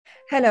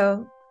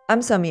Hello,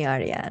 I'm Sami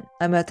Aryan.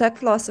 I'm a tech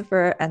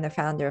philosopher and the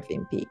founder of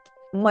Impeak.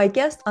 My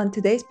guest on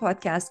today's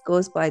podcast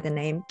goes by the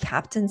name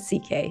Captain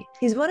CK.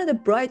 He's one of the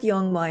bright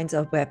young minds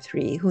of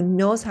Web3 who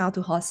knows how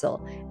to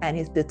hustle and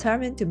is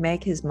determined to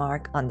make his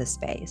mark on the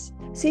space.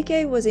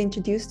 CK was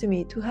introduced to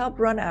me to help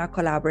run our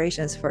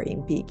collaborations for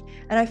Impeak,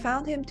 and I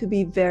found him to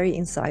be very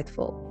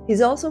insightful.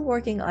 He's also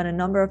working on a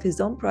number of his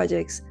own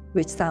projects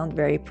which sound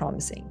very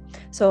promising.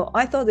 So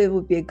I thought it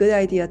would be a good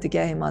idea to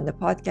get him on the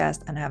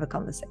podcast and have a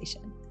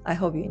conversation. I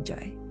hope you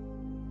enjoy.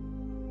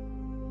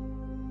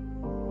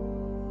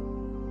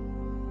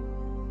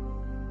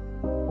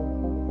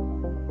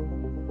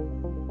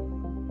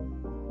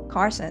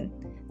 Carson,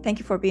 thank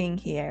you for being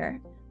here.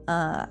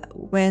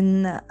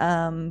 When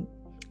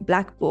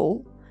Black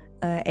Bull,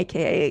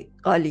 aka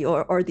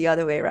Gali, or the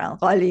other way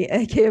around, Gali,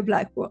 aka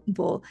Black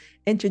Bull,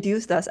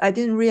 introduced us, I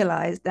didn't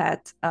realize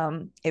that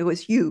it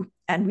was you.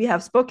 And we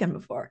have spoken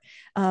before.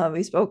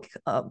 We spoke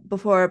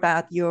before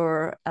about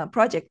your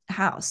project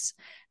house.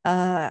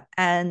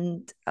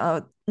 And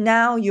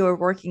now you're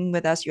working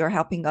with us, you're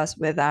helping us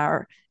with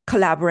our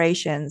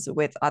collaborations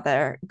with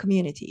other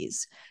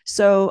communities.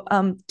 So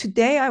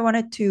today I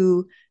wanted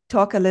to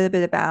talk a little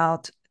bit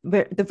about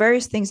the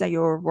various things that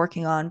you're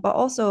working on, but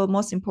also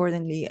most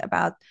importantly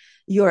about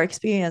your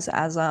experience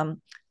as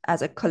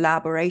a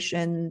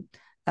collaboration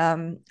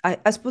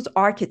I suppose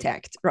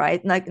architect,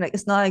 right? Like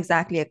it's not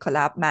exactly a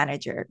collab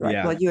manager, right?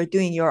 Yeah. What you're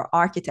doing, you're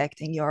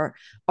architecting, you're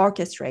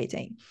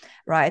orchestrating,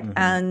 right? hmm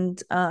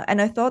And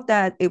I thought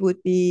that it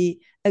would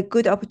be a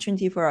good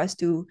opportunity for us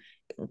to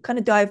kind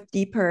of dive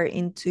deeper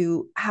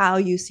into how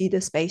you see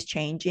the space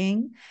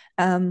changing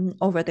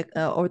over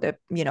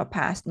the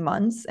past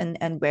months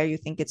and where you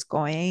think it's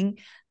going.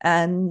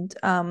 And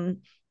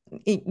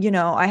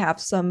I have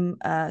some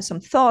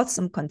thoughts,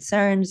 some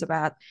concerns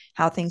about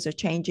how things are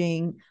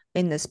changing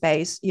in the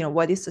space.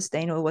 What is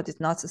sustainable, what is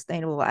not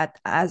sustainable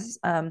as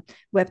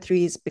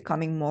Web3 is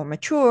becoming more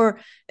mature.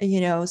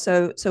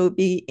 So it'd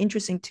be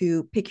interesting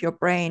to pick your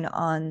brain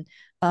on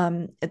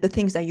the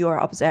things that you are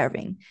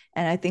observing.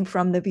 And I think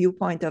from the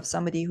viewpoint of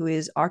somebody who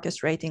is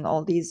orchestrating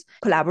all these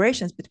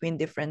collaborations between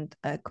different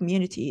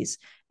communities,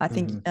 I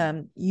think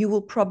hmm you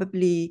will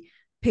probably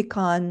pick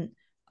on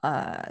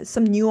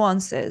some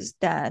nuances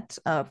that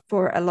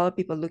for a lot of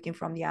people looking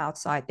from the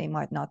outside, they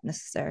might not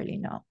necessarily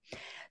know.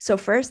 So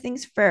first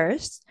things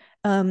first,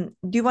 do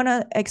you want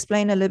to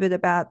explain a little bit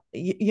about,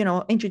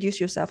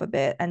 introduce yourself a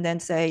bit and then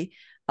say,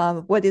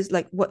 what is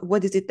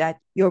it that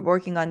you're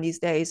working on these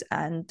days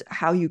and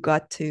how you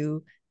got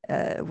to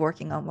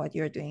working on what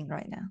you're doing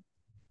right now?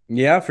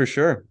 Yeah, for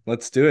sure.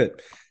 Let's do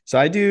it. So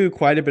I do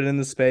quite a bit in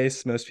the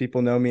space. Most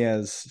people know me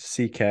as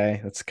CK.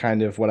 That's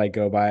kind of what I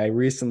go by. I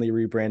recently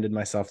rebranded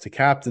myself to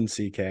Captain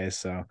CK,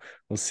 so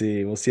we'll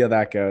see. We'll see how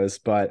that goes.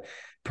 But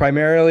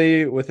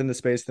primarily within the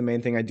space, the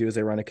main thing I do is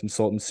I run a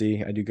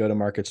consultancy. I do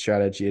go-to-market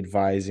strategy,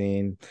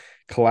 advising,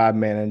 collab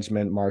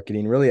management,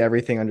 marketing, really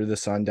everything under the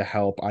sun to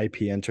help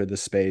IP enter the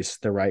space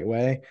the right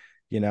way.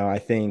 I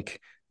think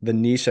the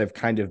niche I've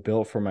kind of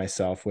built for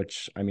myself,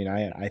 which I mean,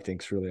 I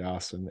think is really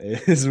awesome,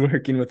 is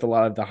working with a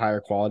lot of the higher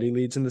quality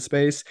leads in the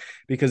space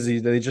because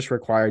they just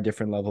require a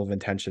different level of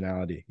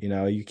intentionality.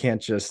 You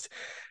can't just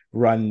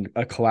run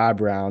a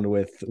collab round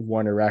with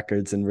Warner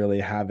Records and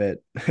really have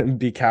it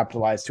be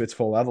capitalized to its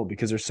full level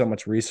because there's so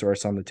much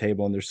resource on the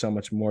table and there's so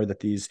much more that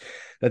these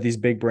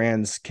big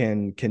brands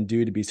can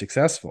do to be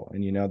successful.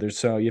 And you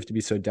have to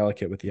be so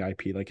delicate with the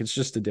IP. Like it's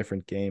just a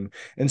different game.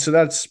 And so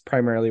that's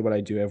primarily what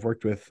I do. I've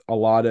worked with a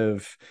lot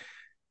of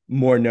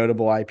more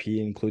notable IP,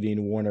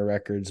 including Warner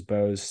Records,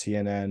 Bose,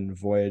 CNN,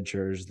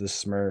 Voyagers, the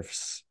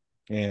Smurfs,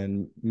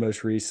 and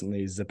most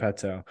recently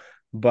Zepeto.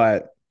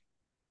 But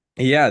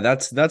yeah,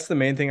 that's the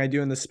main thing I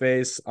do in the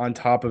space. On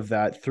top of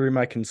that, through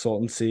my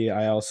consultancy,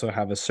 I also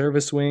have a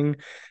service wing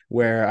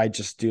where I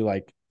just do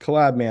like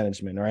collab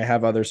management, or I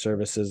have other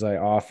services I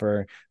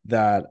offer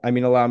that I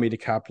mean allow me to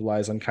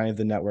capitalize on kind of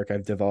the network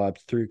I've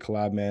developed through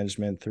collab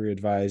management, through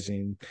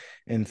advising,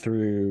 and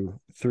through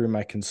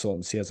my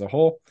consultancy as a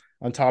whole.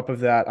 On top of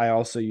that, I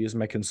also use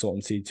my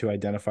consultancy to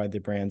identify the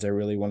brands I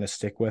really want to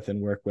stick with and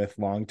work with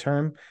long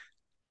term.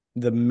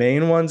 The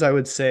main ones I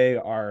would say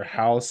are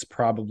House,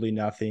 Probably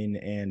Nothing,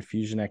 and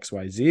Fusion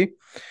XYZ.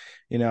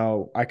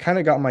 I kind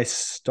of got my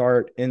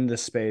start in the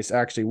space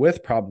actually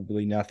with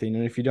Probably Nothing.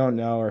 And if you don't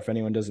know, or if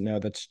anyone doesn't know,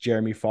 that's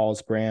Jeremy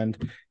Fall's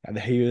brand. And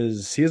he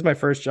was my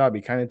first job.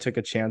 He kind of took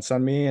a chance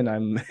on me, and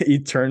I'm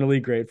eternally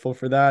grateful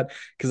for that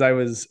because I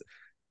was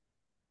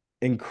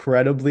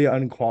incredibly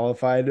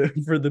unqualified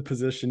for the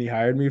position he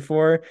hired me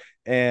for.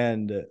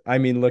 And I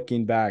mean,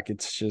 looking back,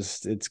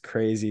 it's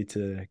crazy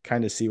to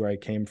kind of see where I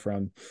came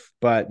from.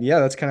 But yeah,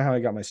 that's kind of how I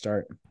got my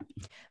start.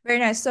 Very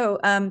nice. So,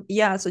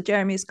 yeah, so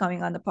Jeremy is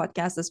coming on the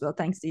podcast as well.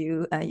 Thanks to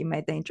you. You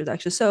made the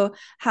introduction. So,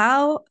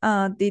 how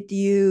did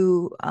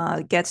you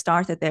get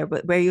started there?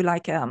 Were you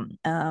like a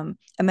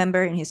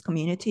member in his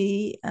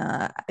community?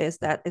 Is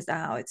that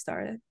how it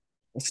started?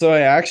 So I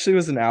actually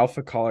was an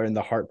alpha caller in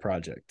the Heart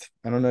Project.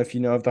 I don't know if you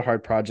know of the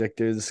Heart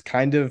Project. Is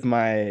kind of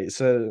my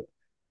so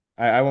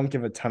I won't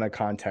give a ton of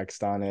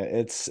context on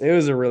it. It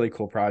was a really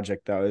cool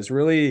project though. It was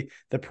really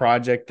the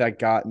project that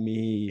got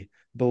me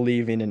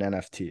believing in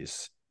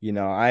NFTs. You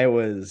know, I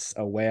was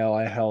a whale.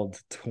 I held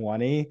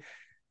 20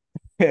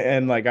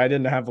 and like I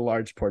didn't have a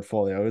large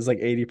portfolio. It was like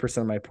 80%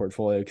 of my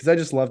portfolio because I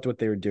just loved what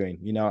they were doing.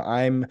 You know,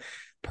 I'm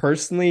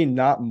personally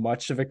not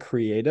much of a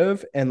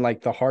creative, and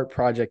like the Heart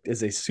Project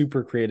is a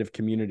super creative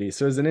community.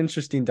 So it's an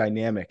interesting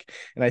dynamic.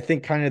 And I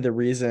think kind of the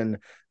reason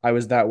I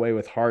was that way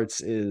with Hearts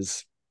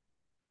is,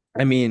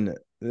 I mean,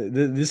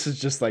 this is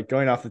just like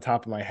going off the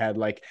top of my head.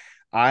 Like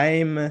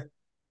I'm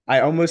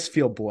I almost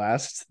feel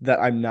blessed that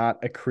I'm not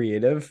a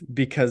creative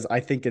because I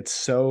think it's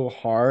so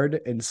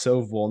hard and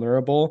so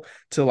vulnerable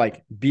to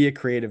like be a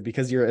creative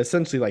because you're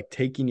essentially like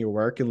taking your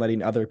work and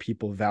letting other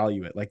people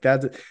value it. Like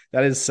that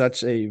is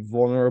such a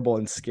vulnerable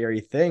and scary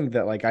thing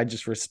that like I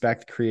just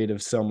respect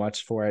creative so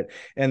much for it.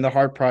 And the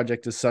Heart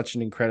Project is such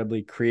an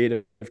incredibly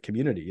creative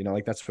community. You know,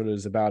 like that's what it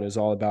was about. It was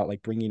all about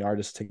like bringing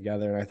artists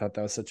together. And I thought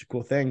that was such a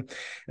cool thing.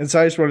 And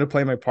so I just wanted to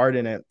play my part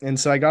in it. And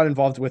so I got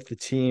involved with the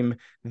team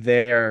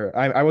there.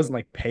 I wasn't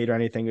like paid or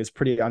anything. It was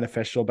pretty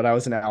unofficial, but I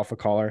was an alpha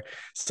caller.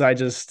 So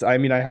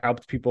I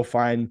helped people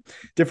find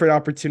different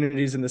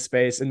opportunities in the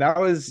space. And that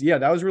was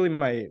really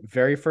my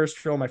very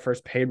first role. My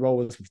first paid role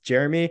was with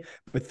Jeremy.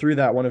 But through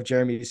that, one of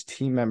Jeremy's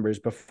team members,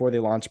 before they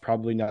launched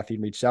Probably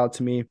Nothing, reached out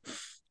to me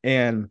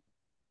and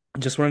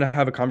just wanted to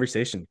have a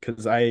conversation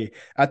because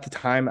at the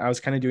time, I was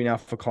kind of doing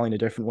alpha calling a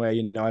different way.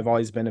 You know, I've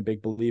always been a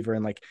big believer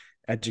in like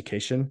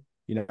education.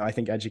 You know, I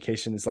think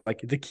education is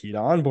like the key to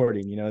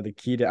onboarding, you know, the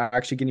key to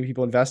actually getting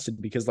people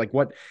invested, because like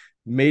what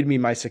made me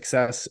my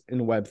success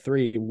in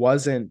Web3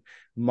 wasn't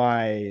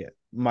my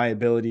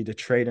ability to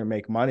trade or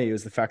make money. It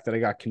was the fact that I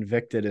got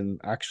convicted and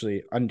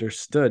actually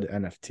understood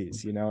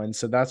NFTs, you know, and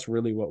so that's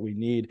really what we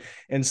need.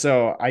 And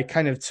so I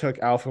kind of took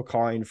alpha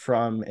calling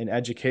from an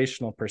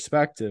educational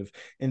perspective,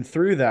 and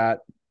through that,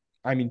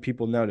 I mean,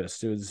 people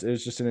noticed. It was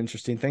just an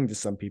interesting thing to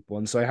some people.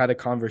 And so I had a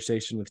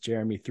conversation with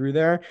Jeremy through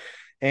there.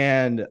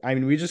 And I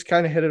mean, we just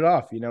kind of hit it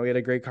off. You know, we had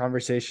a great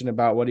conversation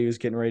about what he was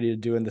getting ready to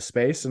do in the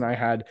space. And I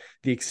had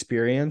the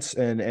experience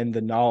and the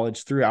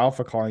knowledge through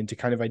alpha calling to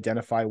kind of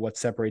identify what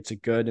separates a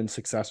good and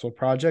successful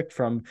project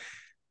from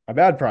a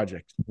bad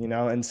project, you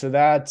know? And so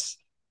that's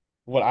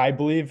what I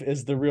believe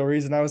is the real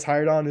reason I was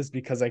hired on, is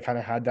because I kind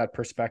of had that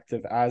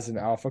perspective as an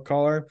alpha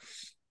caller.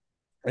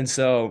 And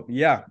so,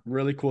 yeah,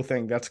 really cool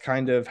thing. That's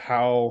kind of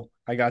how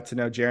I got to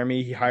know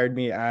Jeremy. He hired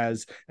me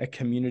as a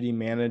community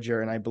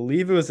manager, and I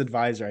believe it was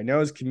advisor. I know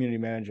it was community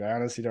manager. I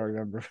honestly don't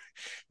remember,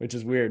 which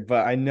is weird,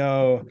 but I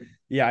know,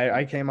 yeah,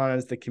 I came on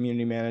as the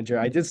community manager.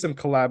 I did some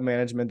collab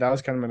management. That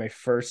was kind of my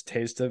first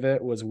taste of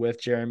it, was with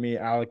Jeremy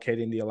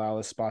allocating the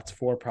allow spots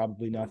for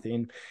Probably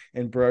Nothing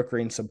and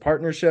brokering some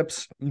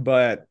partnerships.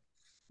 But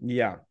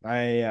yeah,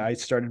 I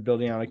started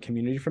building out a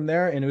community from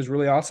there, and it was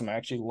really awesome. I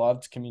actually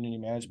loved community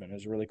management. It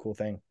was a really cool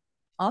thing.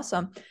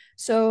 Awesome.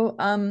 So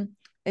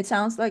it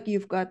sounds like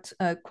you've got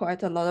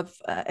quite a lot of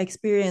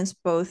experience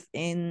both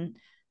in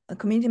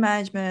community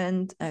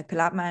management,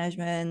 collab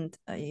management,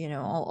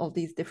 all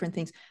these different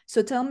things.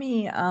 So tell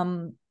me,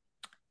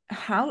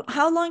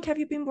 how long have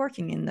you been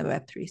working in the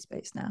Web3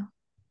 space now?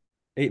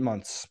 8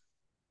 months.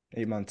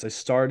 8 months. I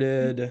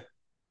started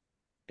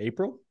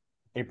April,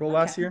 April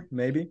last Okay. year,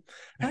 maybe.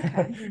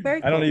 Okay.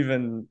 Very I don't cool.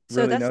 even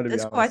So really that's know, to be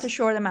that's quite a honest.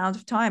 short amount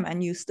of time,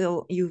 and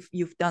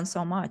you've done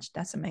so much.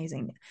 That's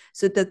amazing.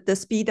 So the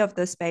speed of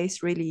the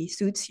space really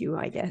suits you,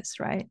 I guess,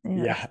 right?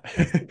 Yeah.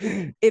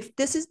 If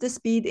this is the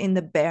speed in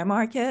the bear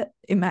market,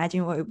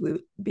 imagine what it will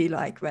be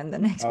like when the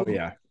next Oh bull.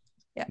 yeah.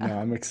 Yeah. No,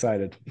 I'm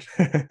excited.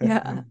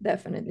 Yeah,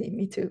 definitely.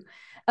 Me too.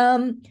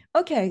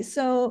 Okay,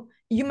 so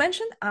you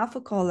mentioned alpha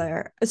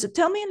caller. So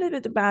tell me a little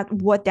bit about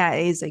what that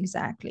is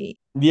exactly.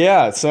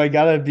 Yeah, so I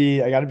gotta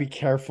be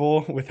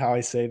careful with how I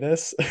say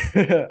this.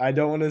 I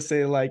don't want to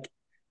say like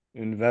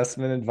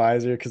investment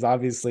advisor, because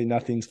obviously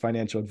nothing's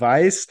financial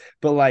advice,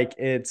 but like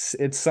it's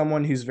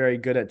someone who's very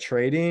good at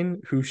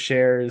trading, who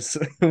shares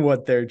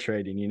what they're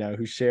trading, you know,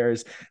 who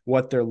shares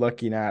what they're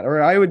looking at.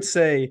 Or I would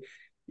say,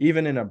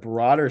 even in a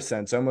broader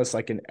sense, almost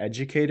like an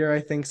educator, I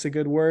think is a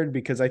good word,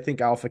 because I think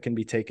alpha can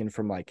be taken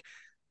from like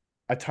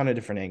a ton of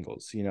different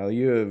angles. You know,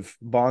 you have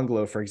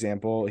Bonglo, for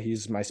example.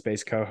 He's my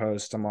space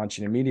co-host. I'm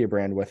launching a media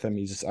brand with him.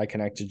 I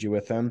connected you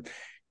with him.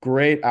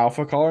 Great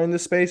alpha caller in the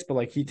space, but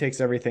like he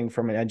takes everything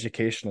from an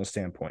educational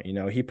standpoint. You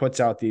know, he puts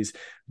out these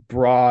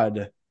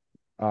broad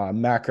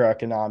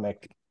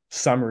macroeconomic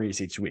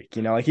summaries each week.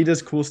 You know, like he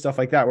does cool stuff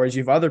like that. Whereas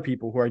you have other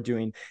people who are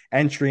doing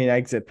entry and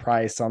exit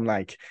price on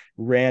like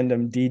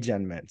random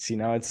degen mints. You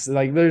know, it's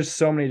like there's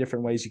so many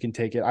different ways you can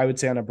take it. I would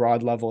say on a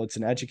broad level, it's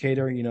an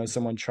educator, you know,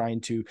 someone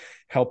trying to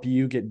help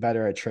you get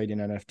better at trading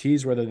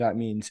NFTs, whether that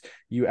means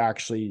you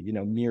actually, you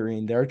know,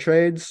 mirroring their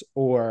trades,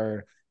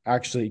 or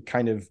actually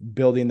kind of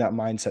building that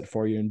mindset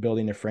for you and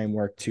building a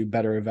framework to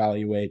better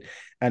evaluate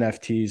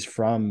NFTs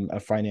from a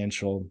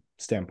financial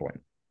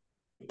standpoint.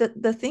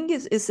 The thing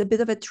is a bit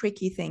of a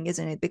tricky thing,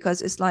 isn't it?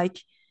 Because it's like,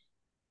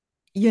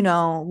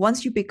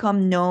 once you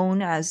become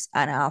known as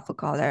an alpha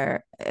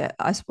caller,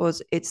 I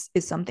suppose it's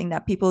something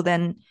that people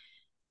then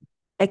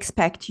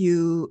expect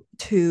you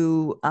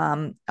to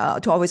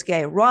always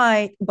get it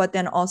right, but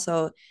then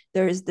also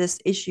there is this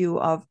issue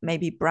of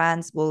maybe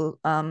brands will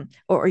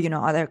or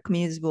other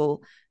communities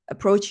will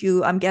approach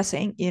you, I'm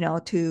guessing,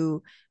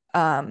 to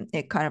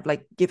it kind of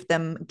like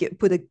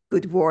put a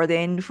good word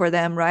in for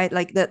them, right?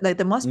 Like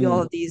there must be all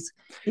Mm. of these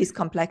Oh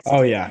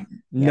complexities. yeah.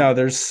 Yeah. No,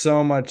 there's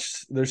so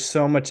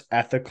much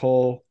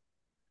ethical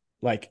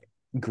like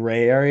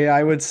gray area,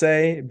 I would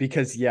say,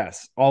 because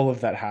yes, all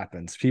of that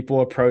happens.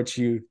 People approach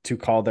you to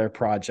call their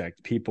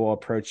project. People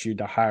approach you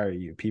to hire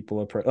you.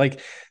 People approach like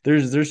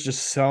there's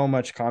just so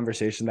much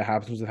conversation that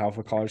happens with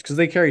alpha callers because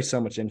they carry so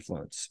much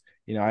influence.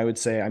 I would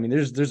say, I mean,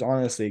 there's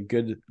honestly a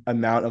good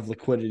amount of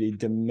liquidity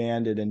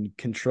demanded and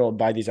controlled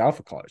by these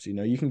alpha callers.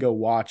 You can go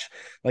watch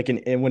like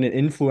when an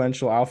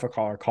influential alpha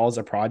caller calls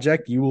a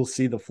project, you will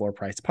see the floor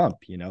price pump.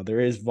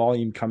 There is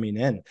volume coming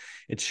in.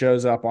 It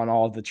shows up on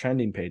all of the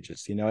trending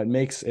pages.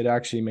 It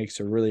actually makes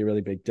a really,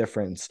 really big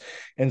difference.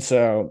 And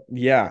so,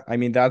 yeah, I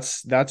mean,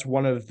 that's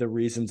one of the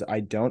reasons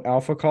I don't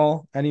alpha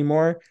call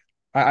anymore.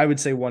 I would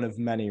say one of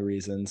many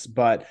reasons,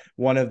 but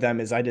one of them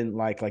is I didn't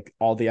like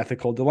all the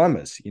ethical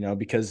dilemmas,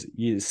 because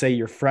you say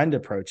your friend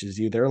approaches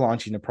you, they're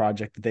launching a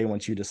project that they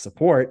want you to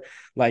support.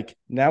 Like,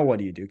 now what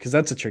do you do? Because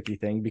that's a tricky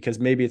thing, because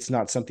maybe it's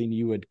not something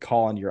you would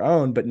call on your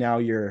own, but now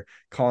you're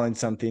calling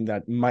something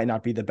that might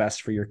not be the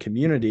best for your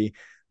community,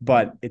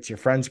 but it's your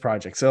friend's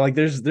project. So like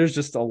there's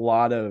just a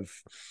lot of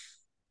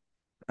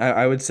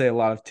I would say a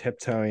lot of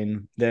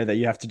tiptoeing there that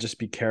you have to just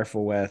be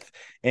careful with.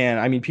 And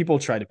I mean, people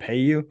try to pay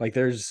you. Like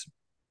there's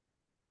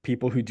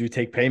people who do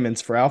take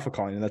payments for alpha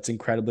calling, and that's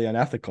incredibly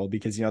unethical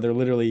because they're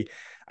literally,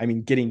 I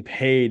mean, getting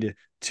paid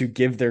to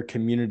give their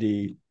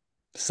community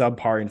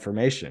subpar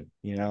information.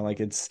 Like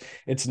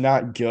it's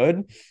not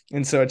good.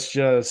 And so it's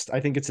just, I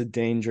think it's a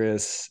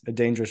dangerous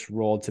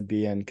role to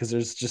be in, because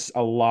there's just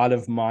a lot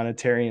of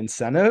monetary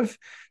incentive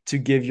to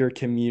give your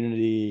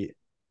community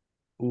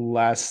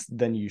less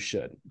than you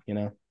should.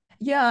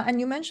 Yeah, and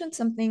you mentioned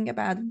something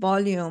about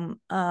volume.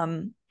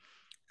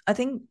 I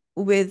think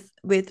with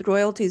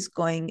royalties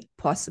going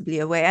possibly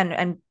away,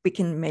 and we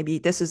can maybe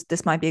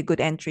this might be a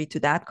good entry to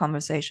that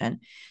conversation.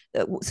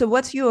 So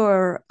what's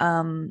your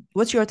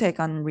take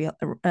on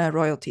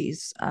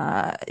royalties?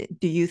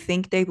 Do you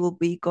think they will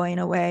be going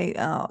away?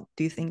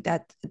 Do you think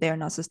that they're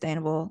not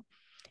sustainable?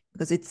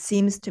 Because it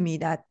seems to me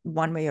that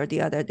one way or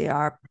the other they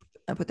are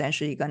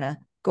potentially gonna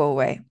go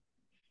away.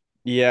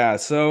 Yeah,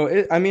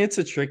 so I mean, it's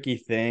a tricky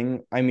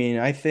thing. I mean,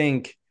 I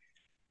think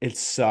it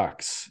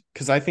sucks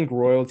because I think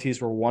royalties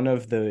were one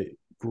of the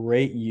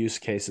great use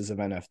cases of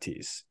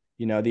NFTs.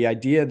 The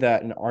idea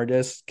that an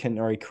artist can,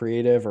 or a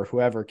creative or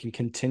whoever, can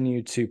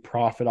continue to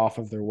profit off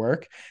of their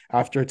work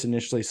after it's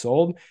initially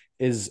sold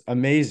is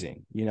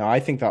amazing. I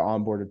think that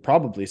onboarded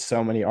probably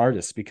so many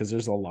artists, because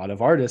there's a lot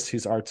of artists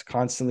whose art's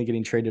constantly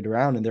getting traded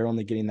around and they're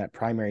only getting that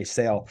primary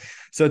sale.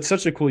 So it's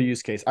such a cool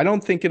use case. I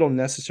don't think it'll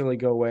necessarily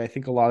go away. I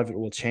think a lot of it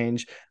will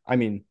change. I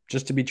mean,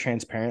 just to be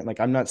transparent, like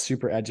I'm not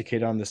super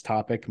educated on this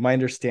topic. My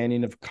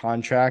understanding of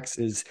contracts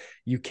is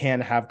you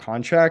can have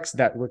contracts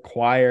that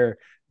require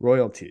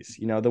royalties.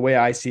 The way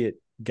I see it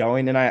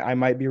going, and I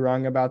might be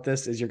wrong about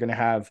this, is you're going to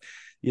have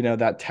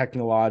that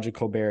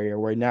technological barrier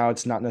where now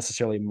it's not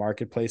necessarily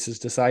marketplaces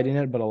deciding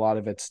it, but a lot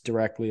of it's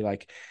directly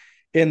like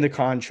in the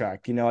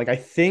contract. Like I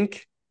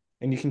think,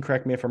 and you can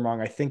correct me if I'm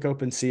wrong, I think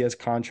OpenSea has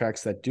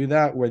contracts that do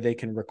that, where they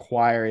can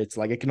require, it's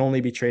like it can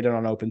only be traded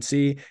on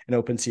OpenSea, and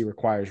OpenSea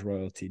requires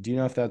royalty. Do you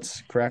know if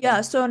that's correct?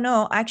 Yeah, so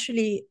no,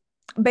 actually,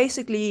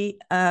 basically,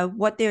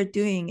 what they're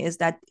doing is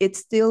that it's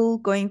still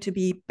going to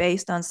be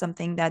based on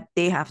something that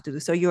they have to do.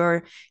 So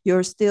you're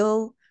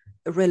still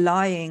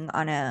relying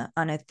on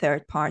a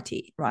third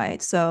party,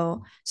 right?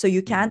 So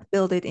you can't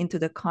build it into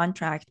the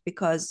contract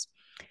because,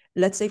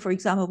 let's say, for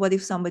example, what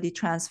if somebody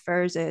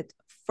transfers it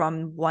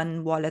from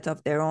one wallet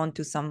of their own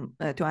to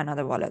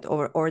another wallet,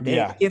 or they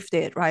Yeah. gift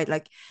it, right?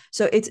 Like,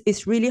 so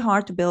it's really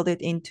hard to build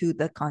it into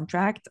the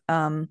contract.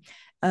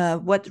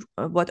 What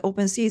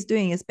OpenSea is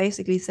doing is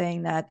basically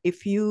saying that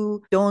if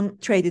you don't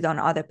trade it on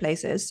other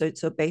places,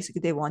 so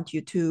basically they want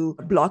you to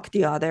block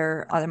the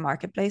other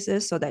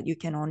marketplaces so that you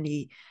can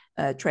only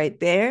trade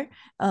there,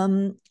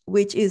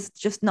 which is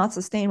just not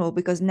sustainable,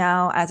 because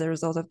now as a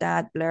result of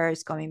that, Blur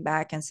is coming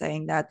back and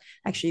saying that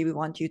actually we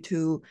want you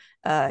to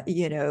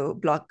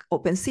block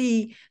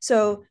OpenSea.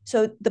 So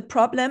the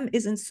problem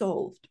isn't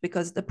solved,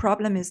 because the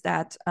problem is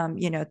that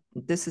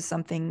this is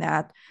something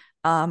that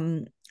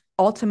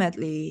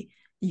ultimately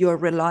you're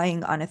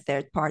relying on a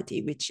third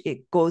party, which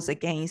it goes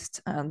against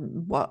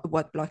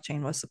what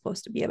blockchain was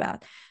supposed to be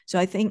about. So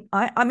I think,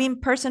 I mean,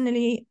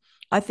 personally,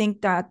 I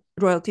think that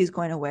royalties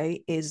going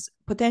away is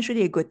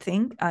potentially a good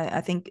thing.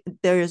 I think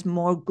there is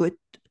more good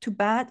to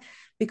bad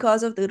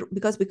because of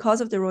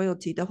the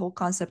royalty. The whole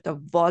concept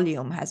of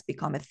volume has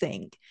become a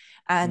thing,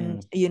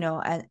 and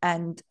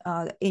Mm.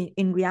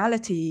 in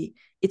reality,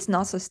 it's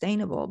not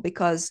sustainable,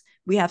 because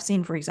we have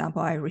seen, for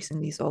example, I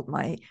recently sold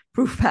my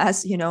proof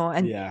pass,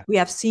 and Yeah. we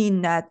have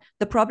seen that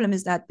the problem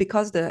is that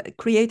because the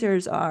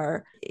creators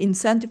are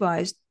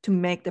incentivized to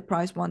make the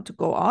price want to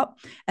go up,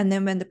 and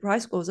then when the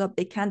price goes up,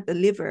 they can't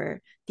deliver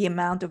the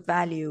amount of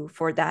value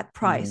for that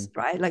price,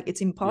 right? Like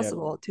it's Yep.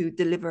 impossible to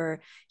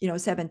deliver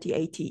 70,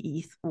 80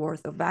 ETH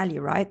worth of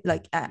value, right?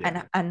 Like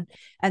Yeah.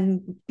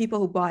 and people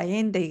who buy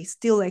in, they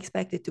still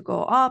expect it to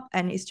go up,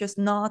 and it's just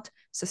not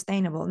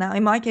sustainable. Now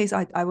in my case,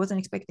 I wasn't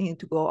expecting it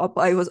to go up,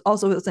 I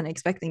wasn't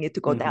expecting it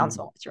to go down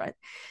so much, right?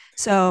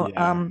 So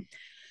Yeah.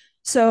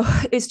 so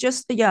it's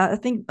just, yeah, I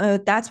think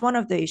that's one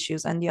of the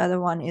issues. And the other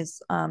one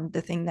is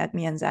the thing that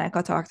me and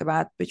Zanika talked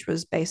about, which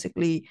was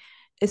basically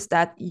is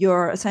that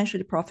you're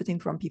essentially profiting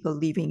from people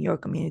leaving your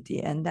community,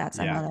 and that's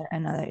Yeah.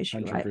 another issue,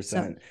 right? So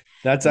 100%.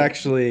 That's yeah.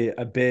 actually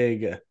a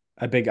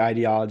big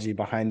ideology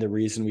behind the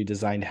reason we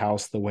designed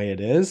House the way it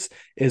is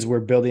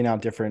we're building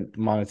out different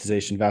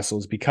monetization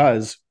vessels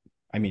because,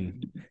 I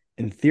mean,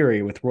 in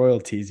theory, with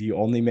royalties, you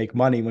only make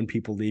money when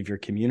people leave your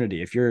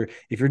community. If you're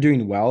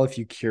doing well, if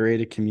you curate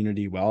a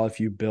community well, if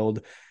you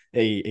build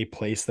a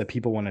place that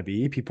people want to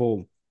be,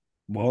 people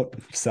won't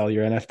sell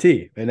your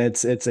NFT. And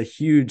it's a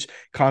huge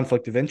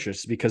conflict of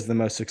interest because the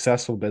most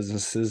successful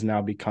businesses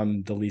now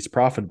become the least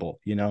profitable.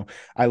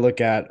 I look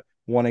at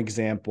one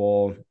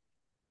example.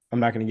 I'm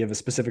not going to give a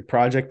specific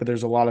project, but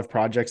there's a lot of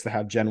projects that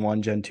have Gen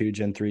 1, Gen 2,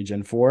 Gen 3,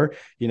 Gen 4.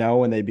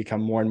 When they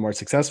become more and more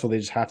successful, they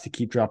just have to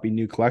keep dropping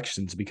new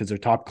collections because their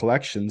top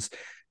collections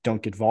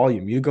don't get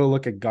volume. You go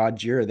look at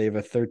Godjira, they have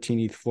a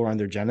 13th floor on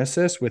their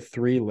Genesis with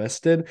 3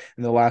 listed,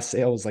 and the last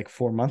sale was like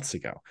 4 months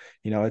ago.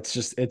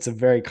 It's a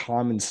very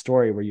common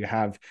story where you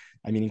have,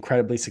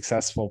 incredibly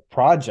successful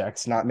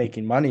projects not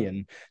making money,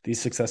 and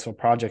these successful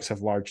projects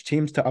have large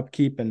teams to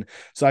upkeep. And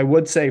so I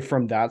would say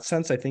from that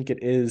sense, I think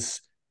it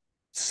is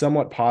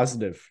somewhat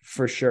positive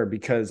for sure,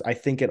 because I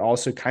think it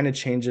also kind of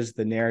changes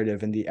the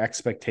narrative and the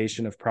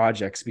expectation of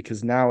projects,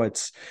 because now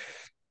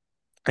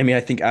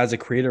I think as a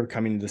creator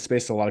coming into the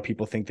space, a lot of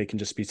people think they can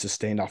just be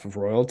sustained off of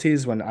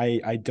royalties, when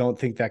I don't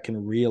think that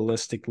can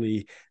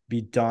realistically be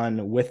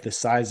done with the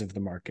size of the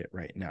market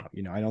right now.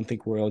 I don't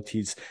think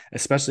royalties,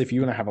 especially if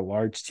you want to have a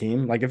large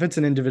team, like if it's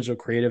an individual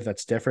creative,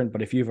 that's different.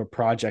 But if you have a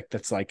project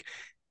that's like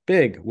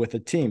big with a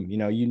team,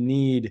 you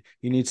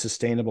need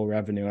sustainable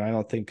revenue. And I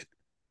don't think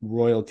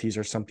royalties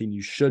are something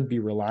you should be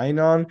relying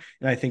on.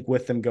 And I think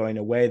with them going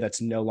away, that's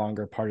no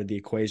longer part of the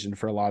equation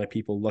for a lot of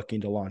people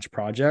looking to launch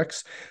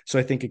projects. So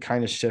I think it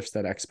kind of shifts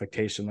that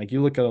expectation. Like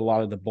you look at a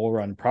lot of the bull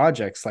run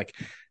projects, like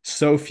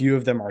so few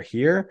of them are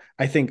here.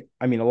 A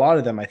lot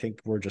of them I think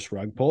were just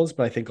rug pulls,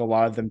 but I think a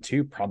lot of them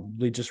too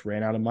probably just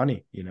ran out of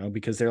money,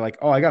 because they're like,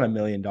 oh, I got $1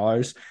 million.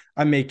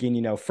 I'm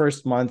making,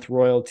 first month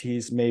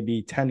royalties,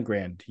 maybe 10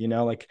 grand,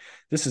 like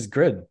this is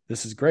good.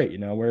 This is great.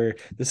 Where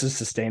this is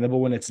sustainable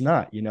when it's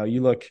not,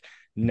 you look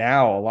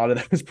now, a lot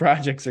of those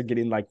projects are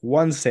getting like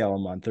 1 sale a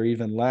month or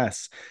even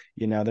less.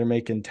 They're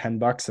making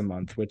 $10 a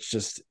month, which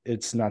just,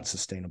 it's not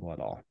sustainable at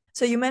all.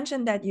 So you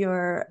mentioned that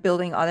you're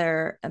building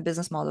other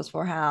business models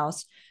for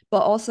House, but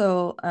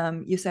also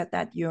you said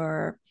that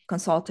you're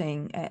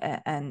consulting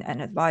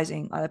and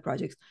advising other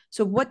projects.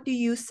 So what do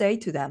you say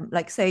to them?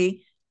 Like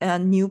say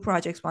new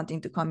projects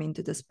wanting to come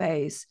into the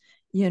space,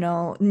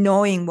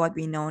 knowing what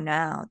we know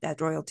now,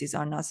 that royalties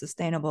are not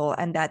sustainable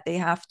and that they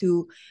have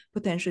to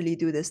potentially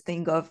do this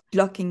thing of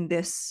blocking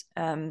this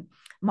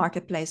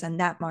marketplace and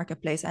that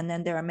marketplace. And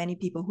then there are many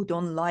people who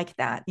don't like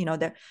that.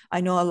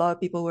 I know a lot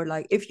of people were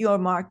like, if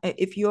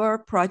your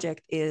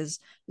project is,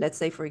 let's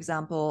say, for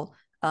example,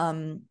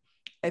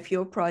 if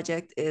your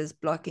project is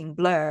blocking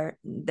Blur,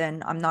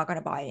 then I'm not going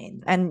to buy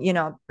in. And,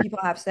 people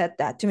have said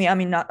that to me.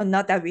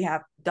 Not that we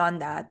have done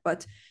that,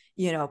 but,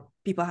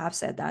 people have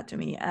said that to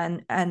me.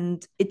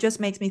 And it just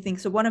makes me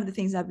think. So one of the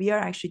things that we are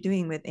actually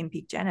doing with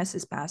InPeak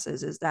Genesis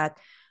passes is that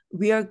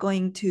we are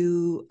going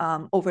to,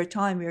 over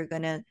time, we're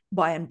going to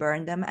buy and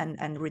burn them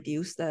and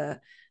reduce the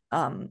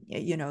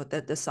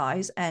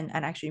size and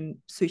actually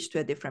switch to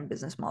a different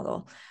business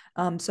model.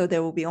 So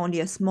there will be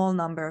only a small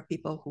number of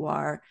people who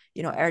are,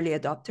 early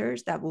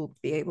adopters that will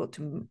be able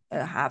to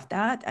have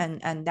that.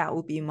 And that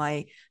will be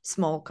my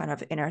small kind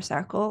of inner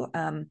circle.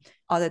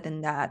 Other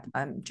than that,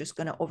 I'm just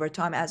going to, over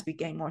time, as we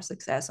gain more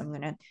success, I'm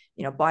going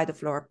to, buy the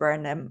floor,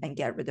 burn them and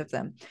get rid of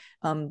them,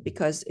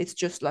 because it's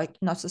just like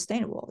not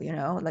sustainable,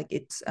 like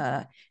it's,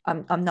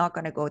 I'm not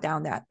going to go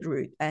down that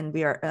route. And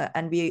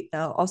we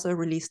also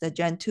released the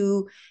Gen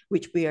 2,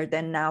 which we are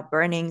then now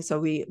burning. So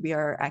we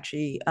are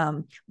actually,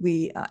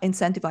 we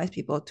incentivize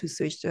people to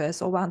switch to a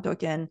Solvan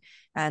token.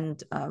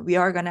 And we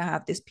are going to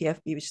have this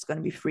PFP, which is going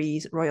to be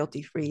free,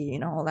 royalty free,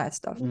 all that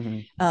stuff.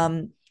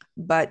 Mm-hmm.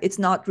 But it's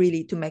not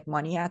really to make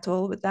money at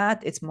all with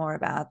that. It's more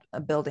about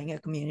building a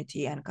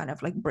community and kind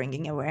of like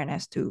bringing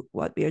awareness to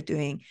what we are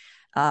doing.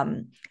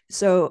 But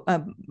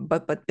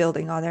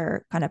building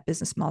other kind of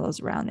business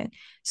models around it.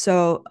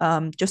 So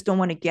just don't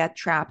want to get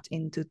trapped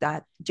into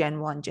that Gen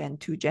 1, Gen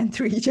 2, Gen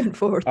 3, Gen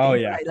 4 Oh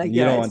thing, yeah, right? Like,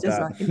 you don't it's want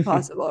just that.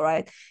 impossible,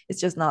 right? It's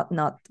just not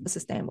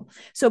sustainable.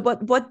 So,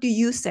 but what do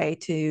you say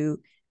to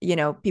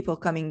people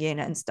coming in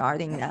and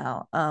starting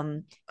now,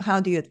 how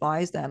do you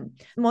advise them?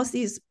 Most of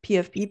these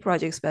PFP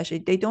projects, especially,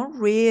 they don't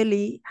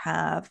really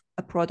have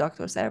a product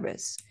or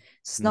service.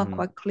 It's not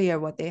quite clear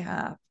what they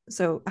have.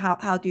 So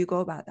how do you go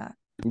about that?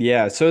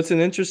 Yeah, so it's an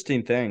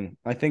interesting thing.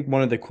 I think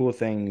one of the cool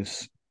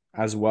things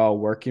as well,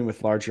 working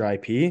with larger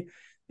IP,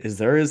 is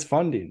there is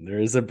funding. There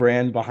is a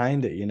brand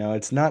behind it.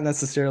 It's not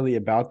necessarily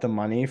about the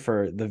money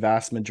for the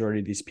vast majority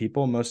of these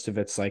people. Most of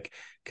it's like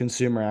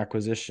consumer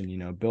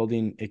acquisition,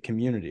 building a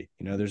community.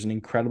 There's an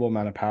incredible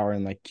amount of power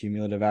in like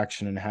cumulative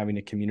action and having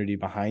a community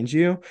behind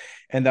you.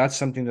 And that's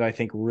something that I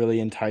think really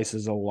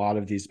entices a lot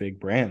of these big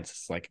brands.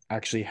 It's like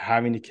actually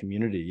having a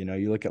community.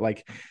 You look at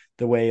like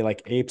the way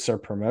like apes are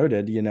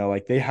promoted,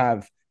 like they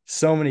have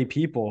so many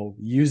people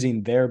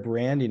using their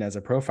branding as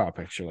a profile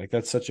picture. Like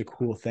that's such a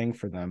cool thing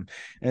for them.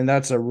 And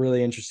that's a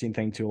really interesting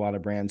thing to a lot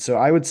of brands. So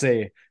I would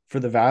say for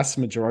the vast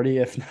majority,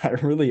 if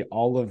not really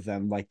all of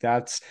them, like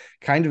that's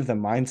kind of the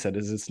mindset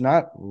is it's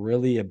not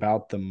really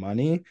about the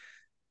money.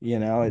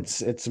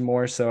 It's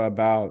more so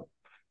about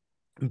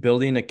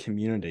building a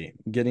community,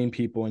 getting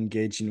people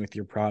engaging with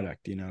your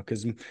product,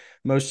 because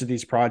most of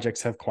these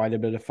projects have quite a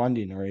bit of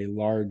funding or a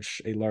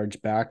large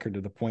backer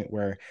to the point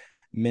where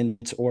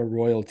mint or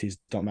royalties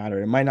don't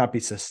matter. It might not be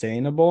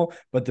sustainable,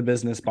 but the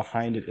business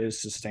behind it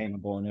is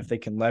sustainable. And if they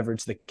can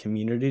leverage the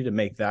community to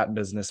make that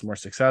business more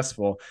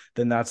successful,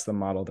 then that's the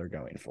model they're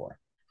going for.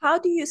 How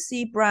do you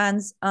see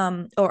brands,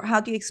 or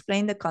how do you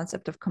explain the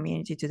concept of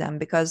community to them?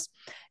 Because,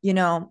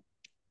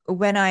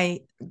 when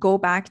I go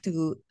back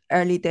to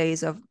early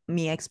days of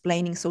me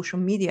explaining social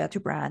media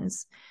to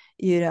brands,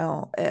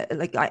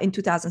 like in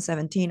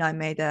 2017, I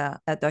made a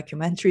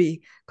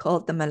documentary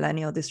called The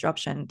Millennial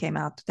Disruption, came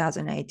out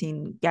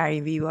 2018.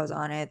 Gary Vee was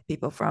on it,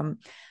 people from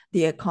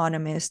The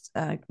Economist,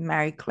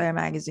 Marie Claire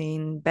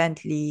magazine,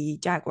 Bentley,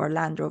 Jaguar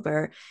Land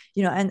Rover,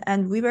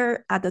 and we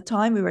were, at the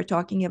time, we were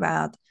talking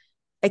about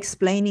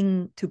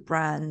explaining to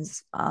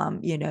brands,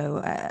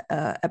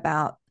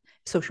 about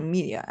social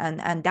media,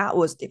 and that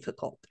was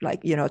difficult.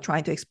 Like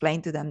trying to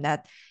explain to them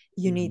that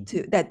you need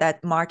to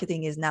that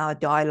marketing is now a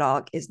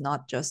dialogue, is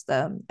not just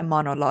a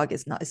monologue,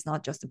 it's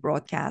not just a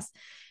broadcast.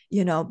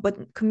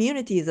 But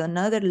community is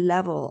another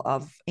level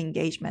of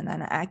engagement.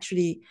 And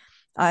actually,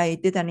 I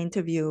did an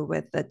interview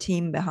with the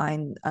team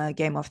behind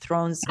Game of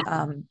Thrones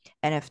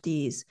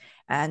NFTs,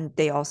 and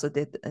they also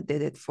did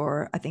it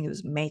for, I think it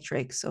was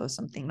Matrix or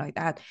something like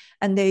that.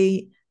 And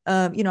they,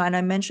 and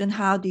I mentioned,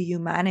 how do you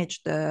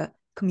manage the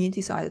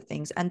community side of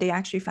things? And they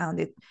actually found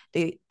it.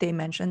 They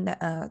mentioned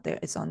that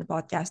it's on the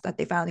podcast that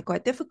they found it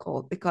quite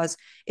difficult because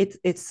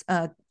it's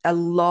a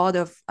lot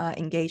of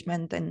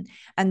engagement,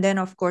 and then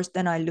of course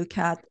then I look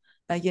at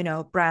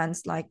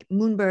brands like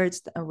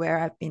Moonbirds, where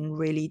I've been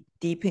really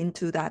deep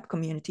into that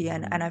community,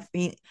 and I've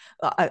been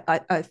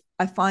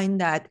I find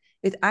that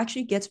it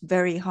actually gets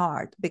very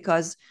hard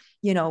because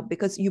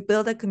you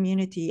build a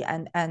community,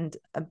 and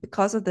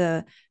because of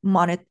the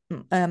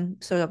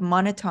sort of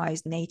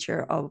monetized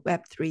nature of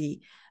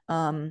Web3,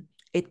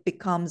 it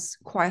becomes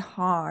quite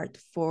hard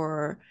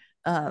for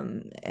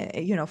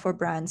for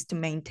brands to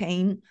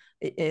maintain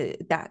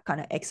that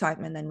kind of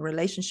excitement and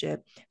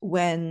relationship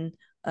when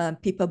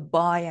people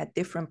buy at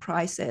different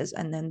prices,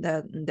 and then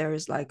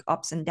there's like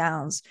ups and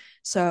downs.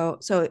 So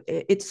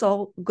it's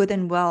all good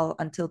and well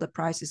until the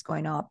price is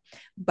going up,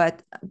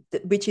 but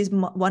which is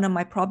one of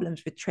my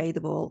problems with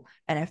tradable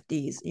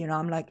NFTs.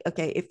 I'm like,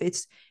 okay, if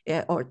it's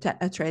or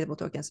tradable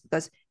tokens,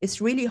 because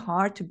it's really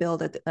hard to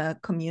build a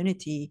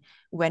community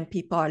when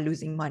people are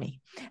losing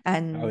money.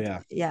 And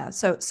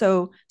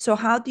so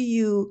how do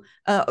you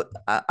there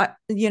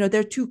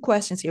are two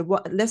questions here.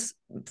 Let's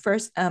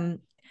first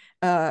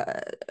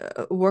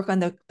work on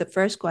the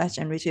first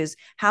question, which is,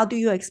 how do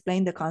you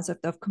explain the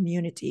concept of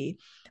community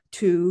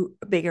to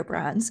bigger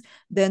brands?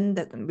 Then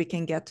that we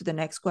can get to the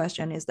next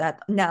question, is that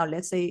now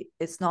let's say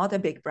it's not a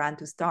big brand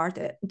to start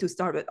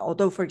with,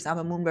 although for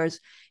example Moonbirds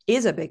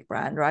is a big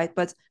brand, right?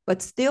 But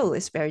still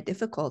it's very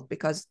difficult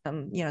because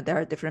there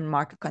are different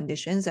market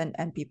conditions,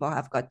 and people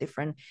have got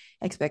different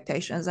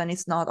expectations, and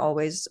it's not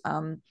always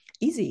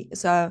easy.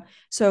 So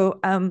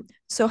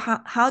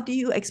how do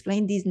you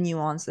explain these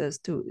nuances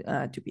to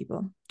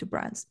people, to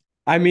brands?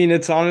 I mean,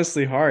 it's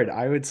honestly hard.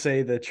 I would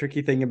say the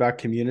tricky thing about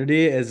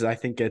community is I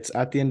think it's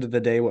at the end of the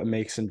day what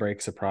makes and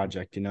breaks a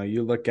project.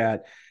 You look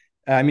at,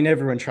 I mean,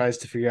 everyone tries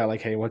to figure out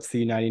like, hey, what's the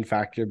uniting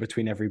factor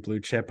between every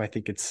blue chip? I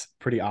think it's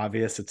pretty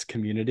obvious. It's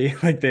community.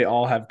 Like they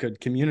all have good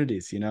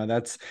communities.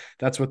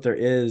 That's what there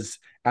is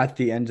at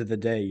the end of the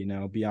day.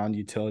 Beyond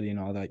utility and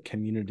all that,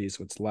 community is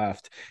what's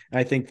left. And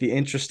I think the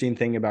interesting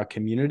thing about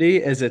community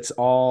is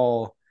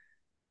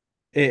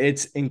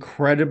it's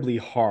incredibly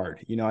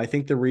hard. I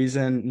think the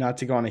reason, not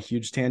to go on a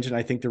huge tangent,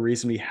 I think the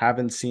reason we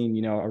haven't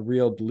seen, a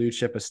real blue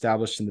chip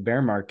established in the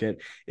bear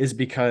market is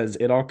because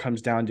it all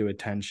comes down to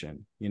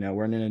attention.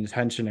 We're in an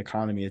attention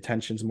economy.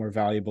 Attention is more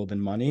valuable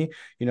than money.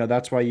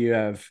 That's why you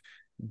have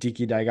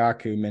Diki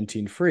Daigaku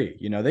minting free.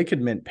 They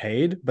could mint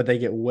paid, but they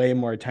get way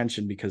more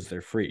attention because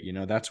they're free.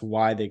 That's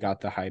why they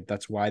got the hype.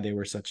 That's why they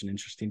were such an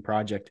interesting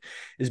project,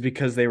 is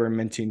because they were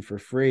minting for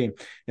free.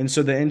 And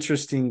so the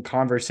interesting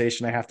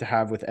conversation I have to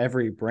have with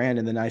every brand,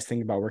 and the nice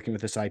thing about working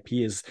with this IP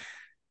is,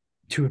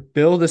 to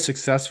build a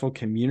successful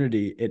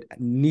community, it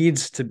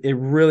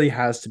really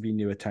has to be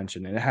new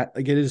attention. And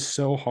it is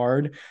so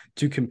hard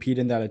to compete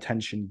in that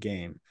attention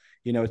game.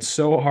 It's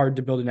so hard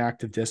to build an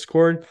active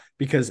Discord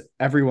because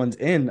everyone's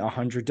in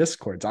 100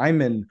 Discords.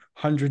 I'm in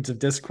hundreds of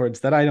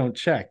Discords that I don't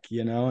check,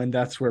 and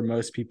that's where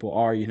most people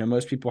are.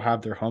 Most people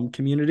have their home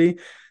community.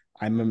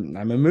 I'm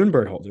a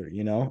Moonbird holder.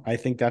 I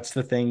think that's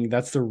the thing.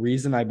 That's the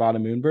reason I bought a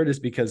Moonbird, is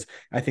because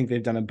I think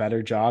they've done a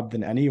better job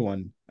than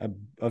anyone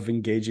of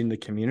engaging the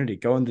community.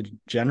 Go in the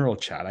general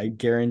chat. I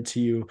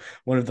guarantee you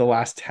one of the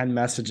last 10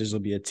 messages will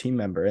be a team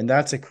member. And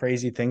that's a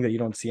crazy thing that you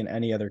don't see in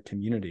any other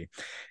community.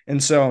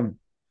 And so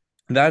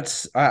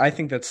I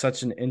think that's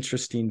such an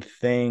interesting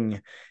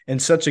thing, and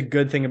such a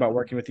good thing about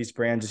working with these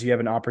brands is you have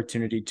an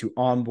opportunity to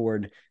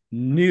onboard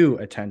new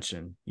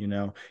attention,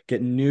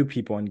 get new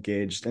people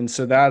engaged. And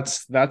so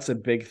that's a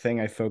big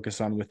thing I focus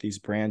on with these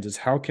brands, is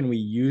how can we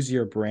use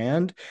your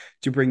brand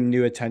to bring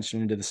new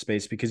attention into the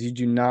space, because you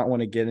do not want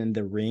to get in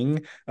the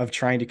ring of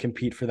trying to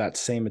compete for that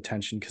same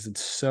attention, because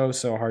it's so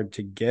hard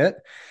to get.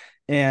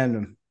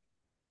 And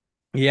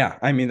yeah,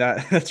 I mean,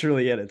 that's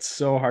really it. It's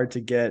so hard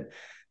to get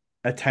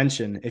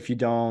attention if you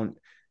don't,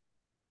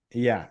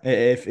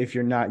 if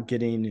you're not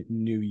getting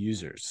new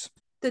users.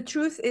 The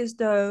truth is,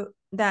 though,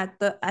 that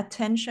the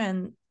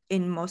attention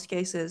in most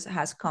cases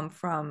has come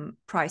from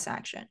price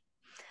action.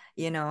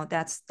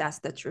 That's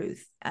the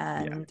truth.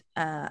 And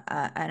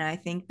I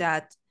think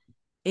that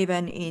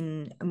even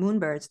in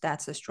Moonbirds,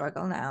 that's a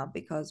struggle now,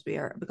 because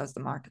the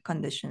market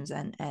conditions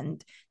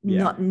and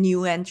not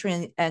new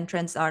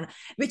entrants are,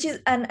 which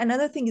is, and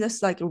another thing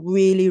that's like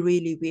really,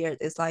 really weird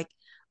is like,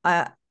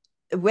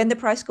 when the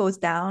price goes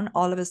down,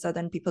 all of a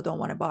sudden people don't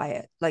want to buy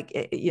it. Like,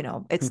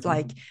 it's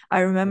like, I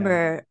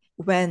remember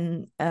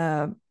when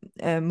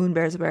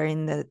Moonbirds were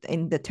in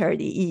the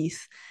 30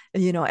 ETH,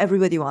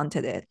 everybody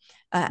wanted it.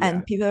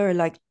 And people are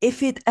like,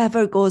 if it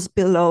ever goes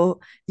below,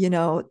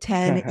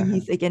 10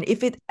 ETH again,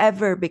 if it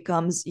ever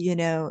becomes,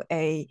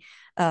 a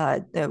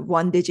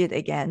 1 digit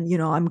again,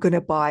 I'm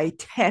gonna buy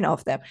 10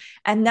 of them.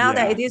 And now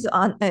that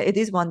it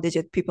is 1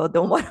 digit, people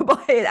don't want to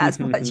buy it as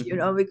much,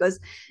 because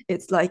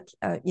it's like,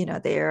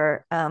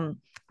 they're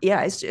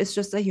it's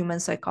just a human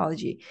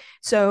psychology.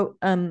 So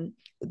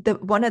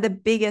one of the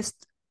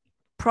biggest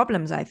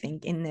problems, I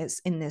think, in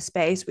this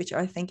space, which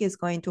I think is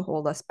going to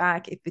hold us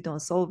back if we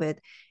don't solve it,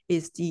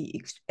 is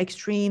the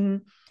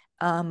extreme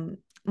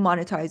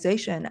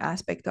monetization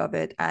aspect of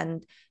it,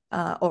 and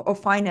or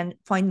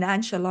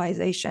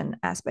financialization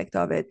aspect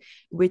of it,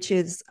 which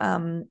is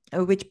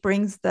which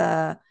brings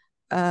the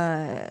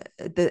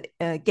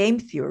game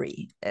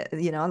theory,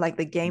 like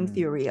the game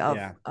theory of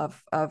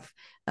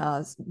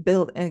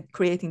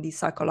creating these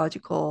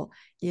psychological,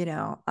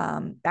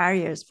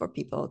 barriers for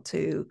people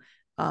to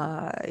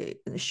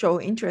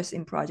show interest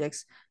in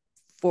projects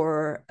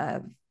for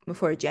a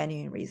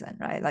genuine reason,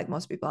 right? Like,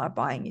 most people are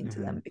buying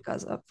into them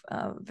because of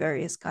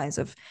various kinds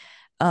of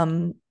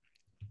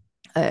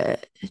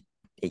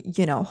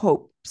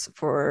hopes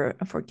for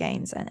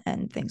gains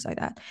and things like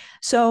that.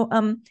 So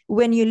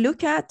when you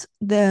look at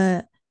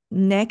the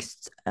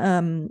next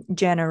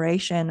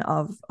generation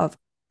of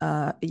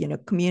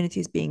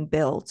communities being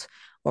built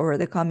over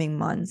the coming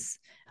months,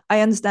 I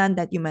understand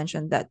that you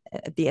mentioned that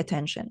the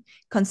attention,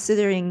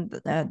 considering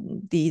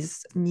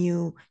these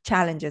new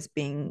challenges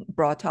being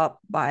brought up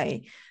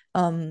by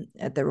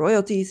the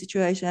royalty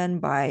situation,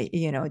 by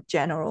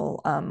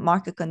general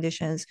market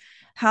conditions,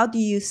 how do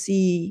you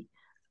see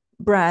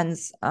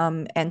brands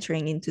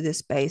entering into this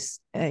space,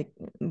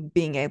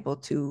 being able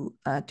to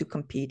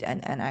compete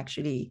and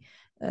actually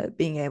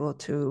being able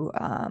to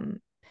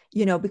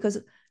because,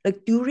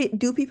 like,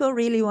 do people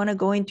really want to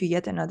go into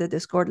yet another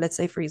Discord? Let's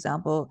say, for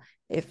example,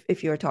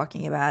 if you're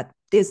talking about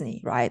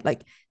Disney, right?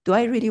 Like, do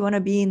I really want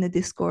to be in the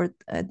Discord,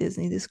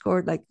 Disney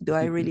Discord? Like, do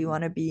I really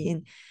want to be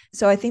in?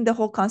 So I think the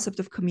whole concept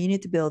of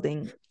community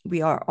building,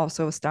 we are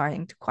also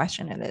starting to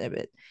question a little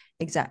bit.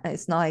 Exactly,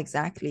 it's not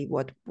exactly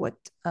what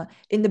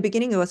in the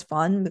beginning it was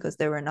fun because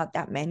there were not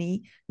that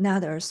many. Now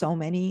there are so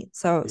many.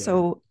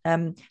 So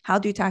how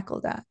do you tackle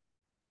that?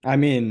 I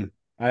mean,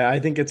 I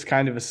think it's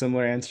kind of a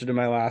similar answer to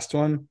my last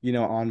one,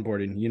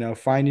 onboarding,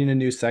 finding a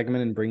new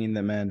segment and bringing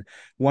them in.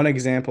 One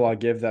example I'll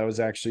give that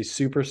was actually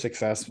super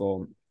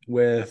successful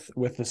with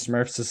the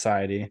Smurf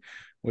Society,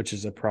 which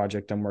is a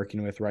project I'm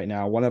working with right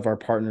now. One of our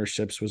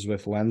partnerships was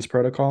with Lens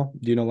Protocol.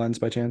 Do you know Lens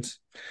by chance?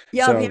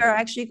 Yeah, we are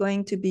actually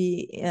going to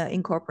be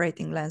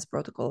incorporating Lens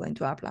Protocol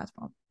into our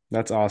platform.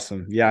 That's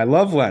awesome. Yeah, I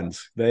love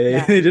Lens.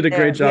 They did a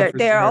great job.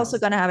 They're also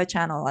going to have a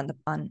channel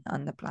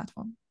on the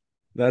platform.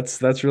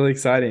 That's really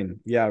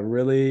exciting. Yeah,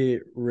 really,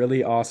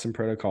 really awesome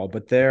protocol.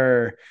 But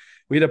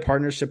we had a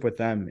partnership with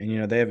them,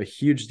 and they have a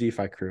huge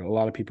DeFi crew. A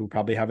lot of people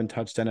probably haven't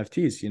touched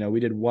NFTs. We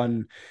did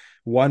one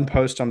one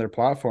post on their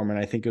platform, and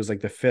I think it was like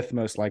the fifth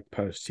most liked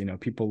post.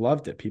 People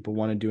loved it. People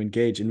wanted to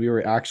engage, and we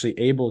were actually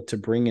able to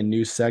bring a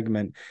new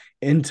segment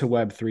into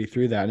Web3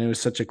 through that. And it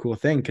was such a cool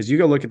thing, because you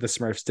go look at the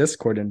Smurfs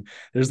Discord and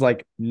there's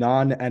like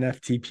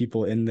non-NFT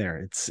people in there.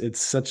 It's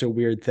such a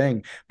weird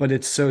thing, but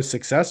it's so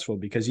successful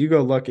because you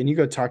go look and you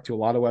go talk to a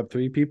lot of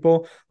Web3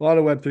 people. A lot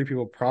of Web3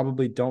 people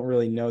probably don't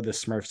really know the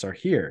Smurfs are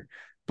here,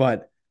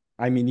 but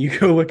I mean, you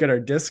go look at our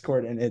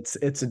Discord and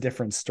it's a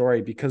different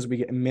story, because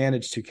we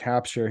managed to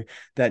capture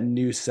that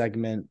new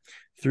segment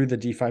through the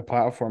DeFi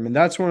platform. And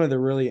that's one of the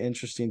really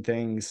interesting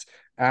things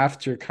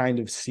after kind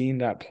of seeing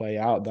that play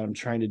out that I'm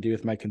trying to do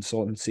with my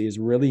consultancy, is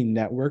really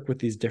network with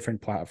these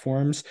different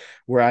platforms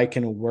where I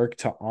can work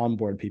to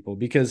onboard people.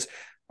 Because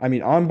I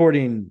mean,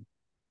 onboarding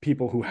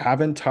people who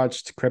haven't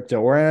touched crypto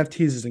or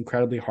NFTs is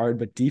incredibly hard,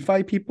 but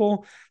DeFi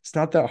people, it's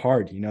not that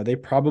hard. They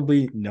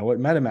probably know what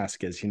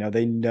MetaMask is.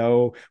 They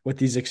know what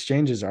these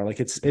exchanges are. Like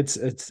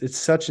it's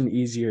such an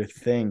easier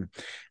thing.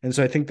 And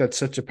so I think that's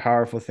such a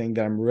powerful thing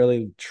that I'm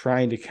really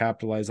trying to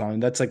capitalize on.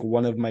 And that's like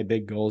one of my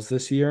big goals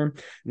this year.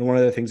 And one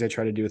of the things I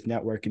try to do with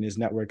networking is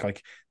network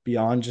like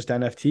beyond just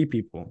NFT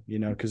people,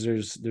 because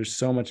there's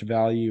so much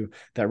value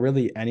that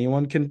really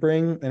anyone can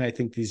bring. And I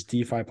think these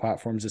DeFi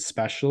platforms,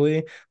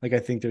 especially, like I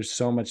think there's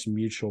so much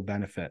mutual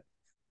benefit.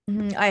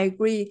 I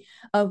agree.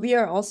 We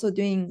are also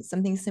doing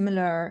something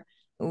similar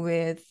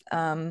with,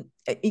 so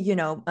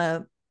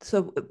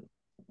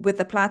with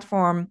the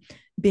platform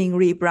being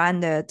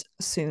rebranded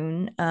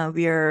soon,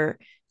 we are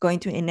going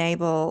to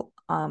enable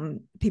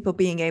people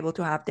being able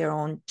to have their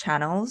own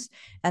channels.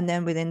 And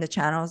then within the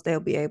channels, they'll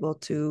be able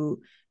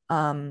to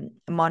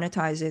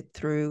monetize it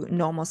through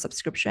normal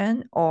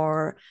subscription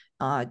or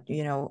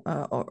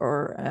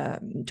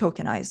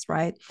tokenized,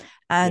 right?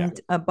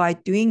 And by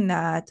doing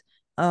that,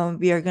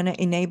 we are going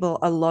to enable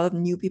a lot of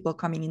new people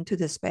coming into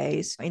the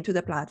space, into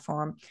the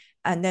platform.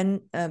 And then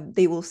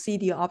they will see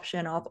the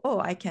option of, oh,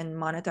 I can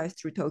monetize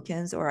through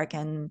tokens, or I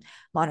can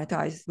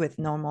monetize with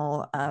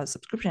normal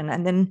subscription.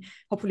 And then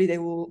hopefully they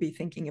will be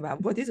thinking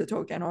about what is a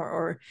token,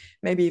 or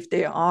maybe if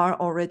they are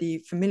already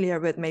familiar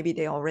with, maybe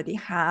they already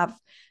have,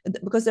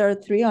 because there are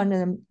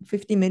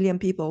 350 million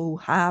people who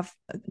have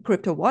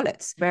crypto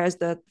wallets, whereas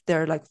there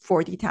are like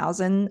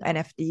 40,000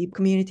 NFT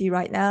community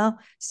right now.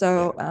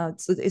 So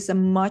it's a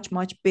much,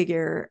 much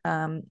bigger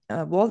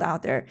world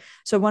out there.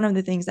 So one of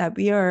the things that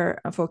we are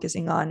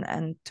focusing on,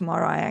 and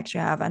tomorrow I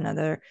actually have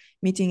another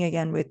meeting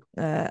again with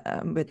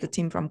the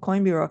team from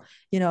Coin Bureau,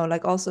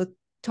 like also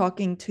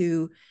talking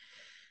to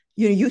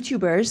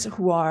YouTubers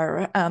who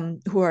are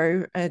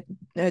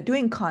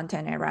doing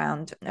content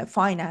around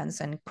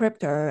finance and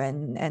crypto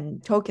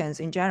and tokens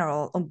in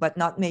general, but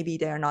maybe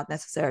they're not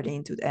necessarily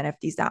into the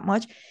NFTs that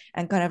much,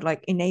 and kind of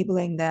like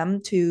enabling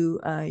them to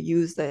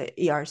use the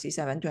ERC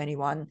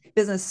 721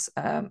 business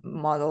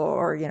model,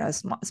 or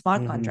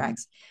smart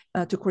contracts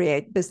to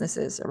create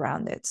businesses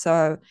around it.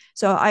 So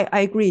I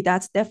agree,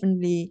 that's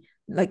definitely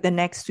like the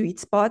next sweet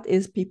spot,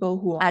 is people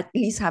who at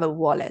least have a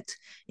wallet,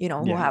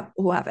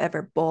 who have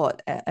ever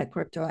bought a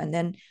crypto, and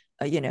then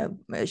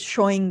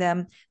showing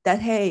them that,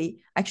 hey,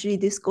 actually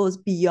this goes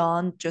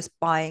beyond just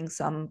buying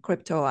some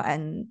crypto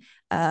and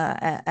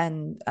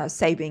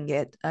saving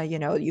it.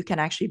 You can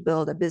actually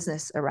build a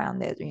business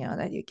around it,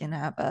 that you can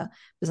have a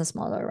business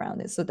model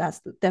around it. So that's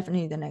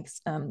definitely the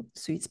next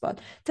sweet spot.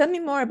 Tell me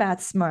more about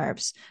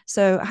Smurfs.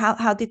 So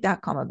how did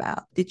that come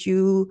about? Did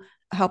you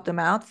help them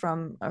out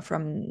from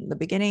the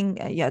beginning?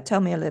 Tell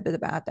me a little bit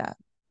about that.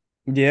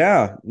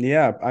 Yeah.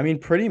 I mean,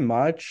 pretty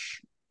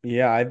much.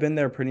 Yeah, I've been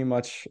there pretty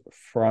much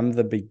from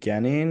the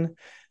beginning.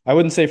 I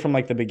wouldn't say from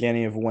like the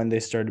beginning of when they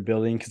started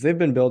building, because they've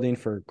been building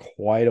for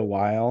quite a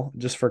while.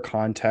 Just for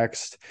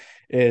context,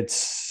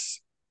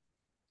 it's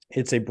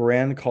a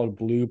brand called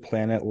Blue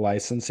Planet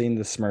licensing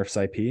the Smurfs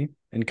IP,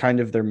 and kind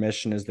of their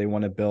mission is they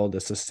want to build a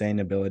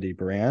sustainability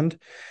brand,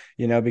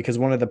 because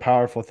one of the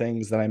powerful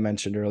things that I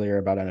mentioned earlier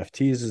about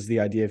NFTs is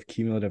the idea of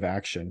cumulative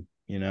action,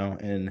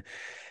 and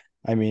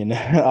I mean,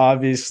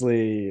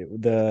 obviously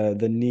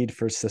the need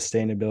for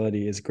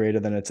sustainability is greater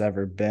than it's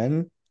ever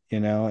been,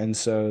 and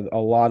so a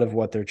lot of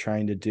what they're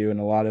trying to do, and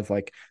a lot of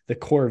like the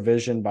core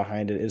vision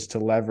behind it, is to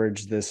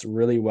leverage this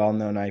really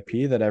well-known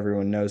IP that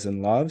everyone knows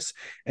and loves,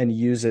 and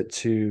use it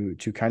to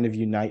kind of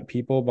unite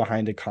people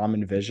behind a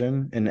common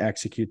vision and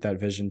execute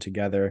that vision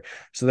together.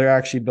 So they're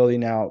actually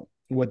building out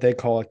what they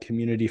call a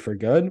community for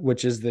good,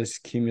 which is this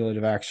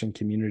cumulative action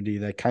community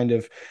that kind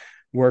of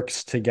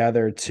works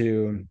together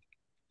to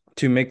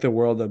make the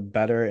world a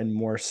better and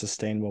more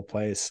sustainable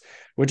place,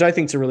 which I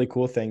think is a really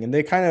cool thing. And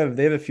they have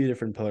a few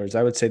different pillars.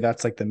 I would say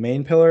that's like the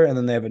main pillar. And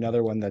then they have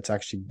another one that's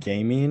actually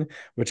gaming,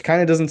 which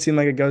kind of doesn't seem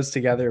like it goes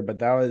together, but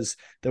that was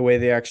the way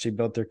they actually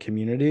built their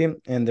community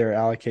and their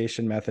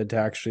allocation method to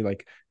actually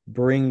like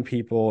bring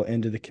people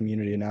into the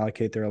community and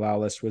allocate their allow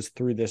list was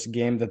through this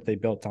game that they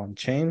built on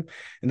chain.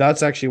 And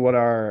that's actually what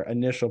our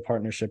initial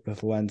partnership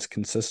with Lens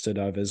consisted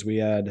of, is we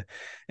had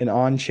an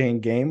on-chain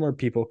game where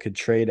people could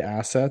trade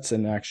assets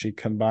and actually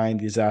combine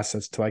these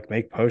assets to like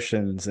make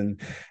potions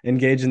and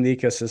engage in the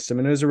ecosystem.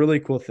 And it was a really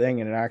cool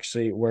thing. And it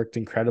actually worked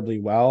incredibly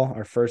well.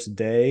 Our first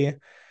day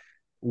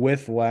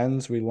with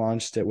Lens, we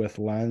launched it with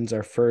Lens.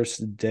 Our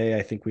first day,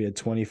 I think we had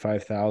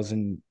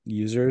 25,000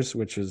 users,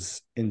 which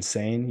was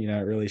insane. You know,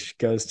 it really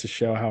goes to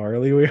show how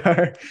early we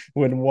are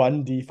when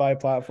one DeFi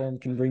platform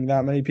can bring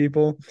that many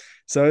people.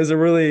 So it was a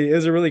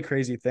really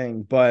crazy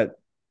thing. But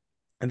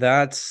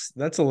that's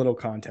a little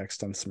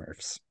context on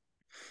Smurfs.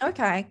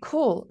 Okay,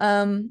 cool.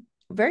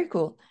 Very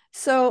cool.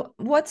 So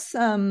what's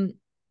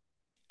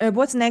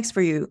next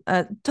for you?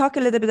 Talk a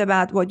little bit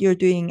about what you're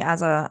doing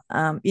as a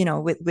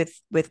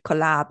with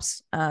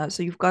collabs.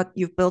 So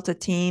you've built a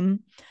team,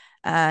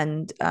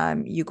 and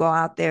you go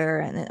out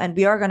there, and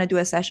we are going to do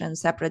a session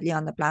separately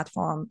on the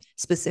platform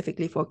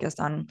specifically focused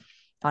on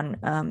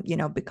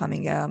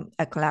becoming a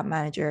collab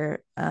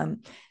manager.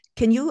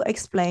 Can you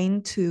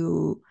explain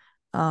to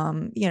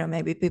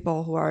maybe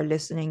people who are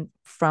listening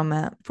from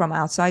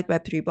outside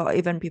Web3, but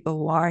even people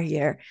who are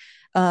here,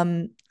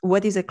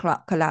 what is a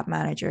collab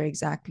manager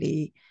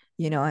exactly,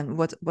 and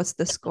what's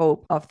the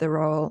scope of the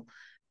role?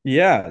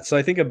 Yeah, so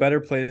I think a better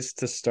place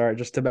to start,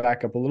 just to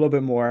back up a little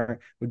bit more,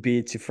 would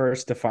be to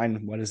first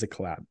define what is a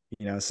collab.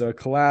 So a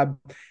collab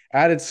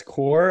at its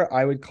core,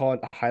 I would call it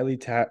highly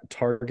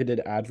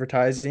targeted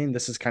advertising.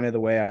 This is kind of the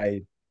way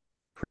I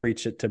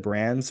preach it to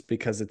brands,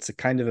 because it's a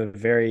kind of a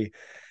very,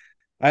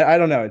 I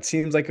don't know, it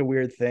seems like a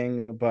weird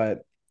thing, but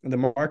the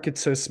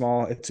market's so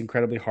small, it's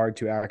incredibly hard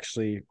to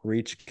actually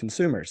reach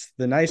consumers.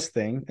 The nice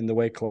thing and the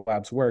way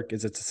collabs work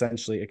is it's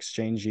essentially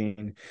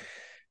exchanging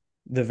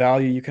the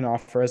value you can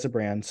offer as a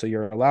brand. So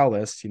your allow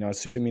list,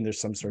 assuming there's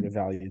some sort of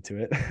value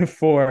to it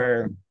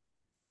for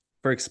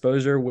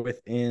exposure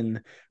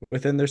within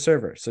their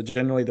server. So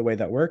generally the way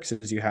that works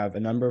is you have a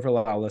number of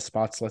allow list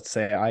spots. Let's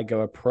say I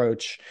go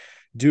approach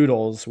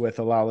Doodles with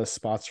allow list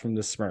spots from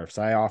the Smurfs.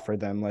 I offer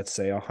them, let's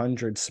say,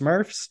 100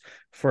 Smurfs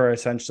for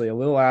essentially a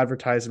little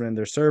advertisement in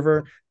their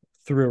server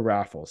through a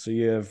raffle. So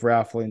you have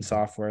raffling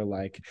software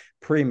like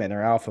Premint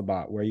or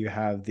Alphabot, where you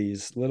have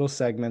these little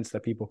segments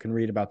that people can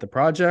read about the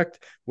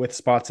project with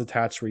spots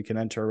attached where you can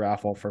enter a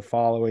raffle for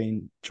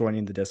following,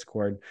 joining the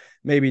Discord,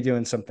 maybe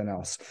doing something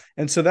else.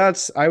 And so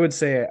that's, I would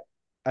say,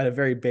 at a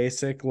very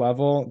basic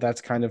level, that's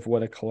kind of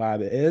what a collab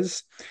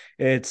is.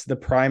 It's the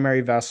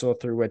primary vessel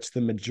through which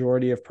the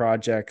majority of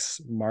projects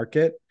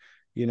market,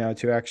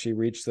 to actually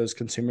reach those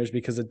consumers,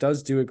 because it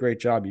does do a great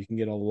job. You can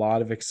get a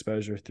lot of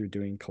exposure through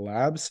doing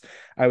collabs.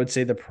 I would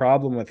say the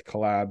problem with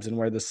collabs, and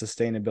where the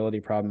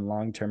sustainability problem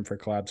long-term for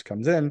collabs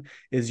comes in,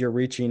 is you're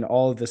reaching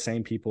all of the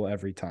same people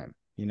every time.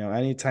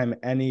 Anytime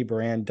any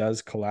brand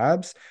does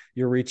collabs,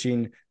 you're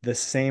reaching the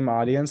same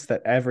audience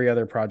that every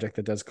other project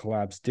that does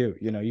collabs do.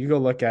 You go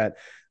look at,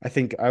 I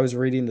think I was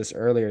reading this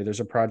earlier, there's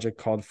a project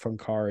called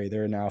Funkari.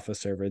 They're an alpha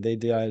server. They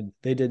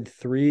did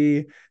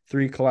three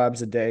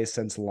collabs a day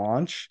since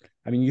launch.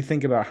 I mean, you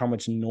think about how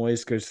much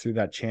noise goes through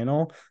that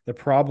channel. The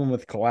problem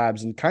with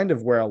collabs, and kind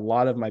of where a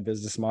lot of my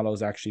business model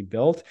is actually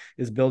built,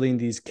 is building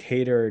these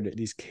catered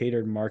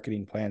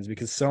marketing plans,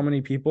 because so many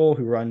people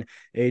who run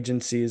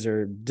agencies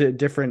or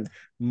different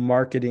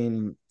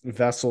marketing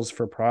vessels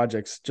for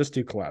projects just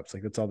do collabs.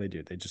 Like, that's all they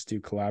do. They just do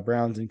collab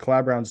rounds, and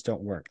collab rounds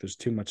don't work. There's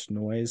too much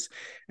noise.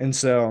 And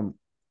so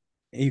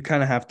you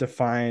kind of have to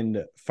find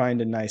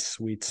a nice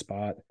sweet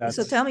spot.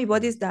 So tell me,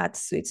 what is that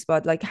sweet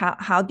spot? Like,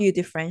 how do you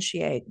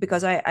differentiate?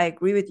 Because I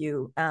agree with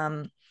you.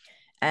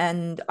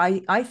 And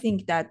I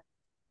think that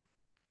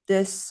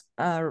this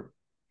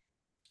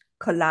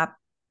collab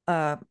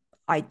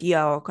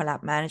idea or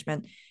collab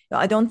management,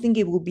 I don't think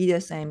it will be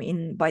the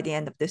same by the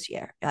end of this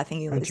year. I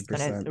think it's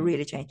going to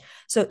really change.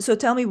 So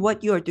tell me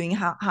what you're doing.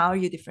 How are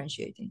you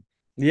differentiating?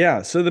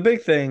 Yeah. So the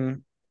big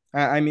thing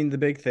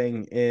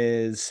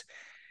is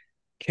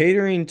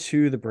catering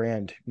to the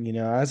brand.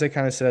 As I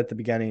kind of said at the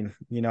beginning,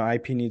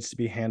 IP needs to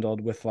be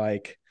handled with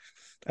like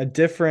a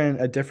different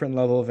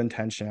level of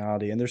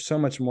intentionality, and there's so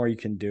much more you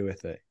can do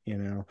with it,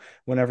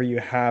 whenever you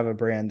have a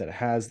brand that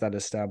has that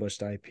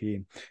established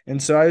IP.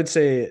 And so I would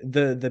say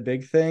the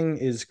big thing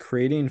is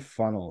creating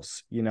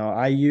funnels.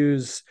 I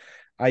use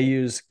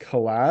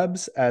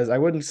collabs as, I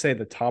wouldn't say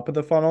the top of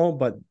the funnel,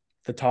 but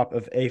the top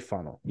of a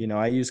funnel.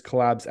 I use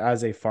collabs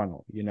as a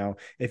funnel.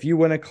 If you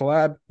win a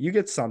collab, you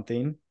get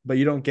something, but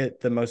you don't get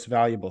the most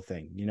valuable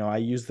thing. I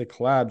use the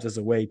collabs as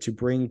a way to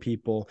bring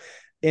people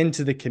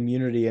into the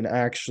community and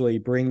actually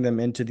bring them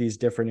into these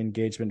different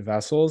engagement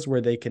vessels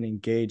where they can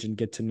engage and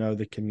get to know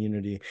the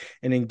community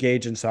and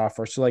engage in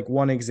software. So like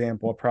one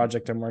example, a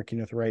project I'm working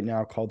with right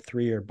now called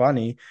 3-Year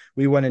Bunny,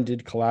 we went and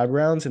did collab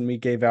rounds, and we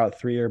gave out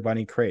 3-Year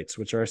Bunny crates,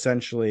 which are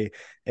essentially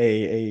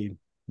a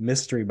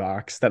mystery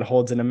box that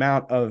holds an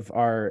amount of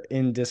our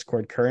in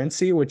Discord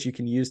currency, which you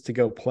can use to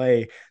go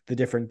play the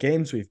different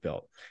games we've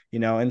built,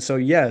 and so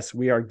yes,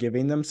 we are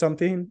giving them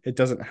something. It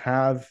doesn't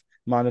have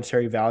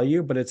monetary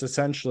value, but it's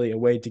essentially a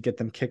way to get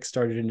them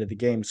kickstarted into the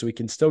game so we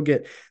can still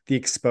get the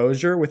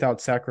exposure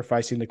without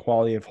sacrificing the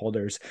quality of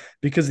holders.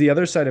 Because the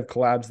other side of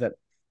collabs that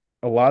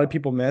a lot of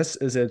people miss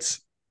is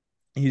it's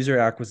user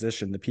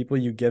acquisition. The people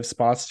you give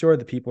spots to are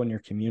the people in your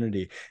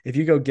community. If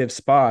you go give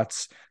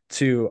spots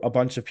to a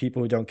bunch of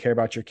people who don't care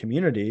about your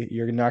community,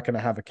 you're not going to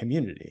have a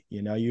community.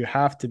 You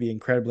have to be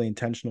incredibly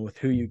intentional with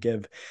who you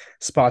give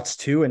spots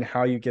to and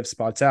how you give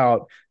spots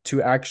out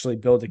to actually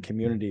build a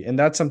community. And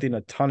that's something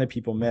a ton of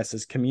people miss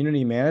is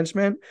community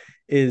management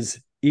is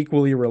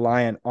equally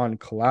reliant on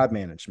collab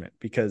management,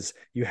 because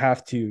you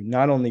have to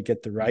not only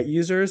get the right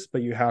users,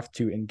 but you have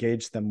to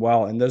engage them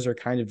well. And those are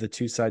kind of the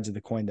two sides of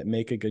the coin that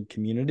make a good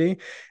community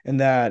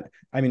and that,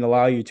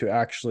 allow you to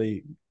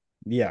actually,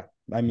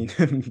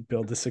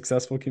 build a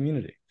successful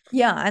community.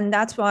 Yeah, and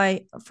that's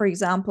why, for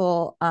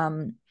example,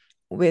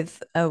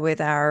 with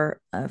our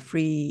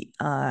free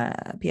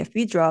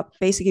PFP drop,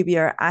 basically we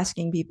are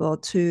asking people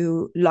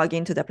to log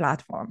into the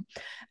platform,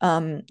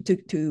 to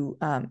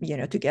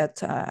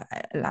get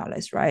allow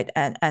list, right,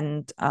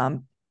 and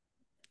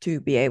to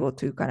be able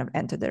to kind of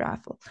enter the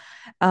raffle.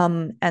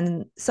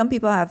 And some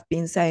people have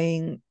been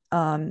saying,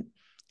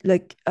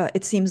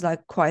 it seems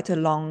like quite a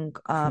long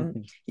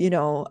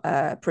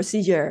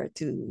procedure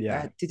to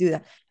do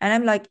that. And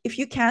I'm like, if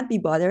you can't be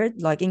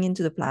bothered logging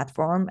into the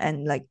platform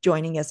and like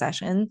joining a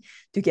session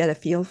to get a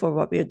feel for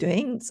what we're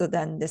doing, so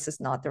then this is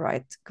not the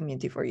right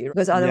community for you,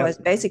 because otherwise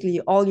basically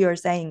all you're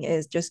saying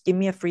is just give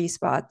me a free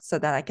spot so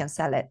that I can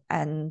sell it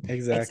and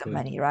make some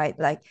money, right?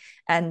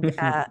 And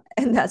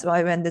that's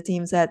why when the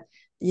team said,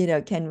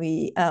 can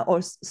we,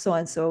 or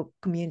so-and-so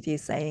community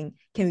is saying,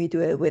 can we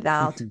do it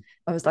without?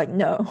 I was like,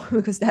 no,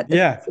 because that's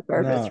the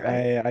purpose,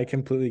 right? I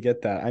completely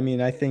get that.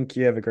 I think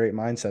you have a great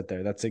mindset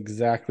there. That's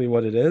exactly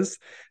what it is.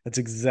 That's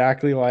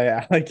exactly why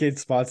I allocate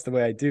spots the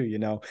way I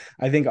do.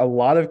 I think a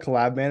lot of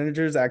collab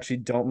managers actually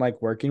don't like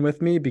working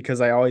with me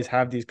because I always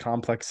have these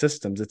complex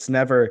systems. It's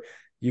never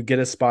you get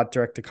a spot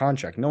direct to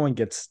contract. No one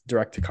gets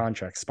direct to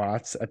contract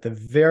spots. At the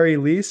very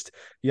least,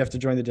 you have to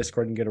join the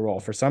Discord and get a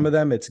role. For some of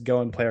them, it's go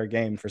and play our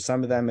game. For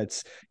some of them,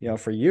 it's,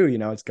 for you,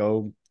 it's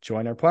go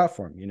join our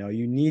platform.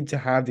 You need to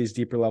have these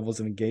deeper levels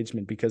of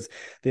engagement because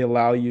they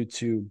allow you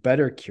to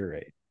better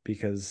curate.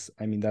 Because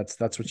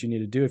that's what you need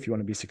to do if you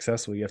want to be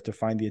successful. You have to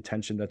find the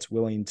attention that's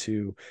willing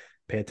to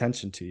pay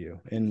attention to you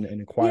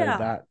and acquire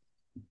that.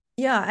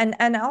 Yeah,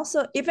 and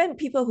also even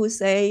people who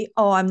say,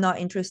 "Oh, I'm not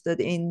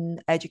interested in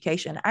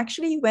education,"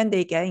 actually, when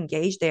they get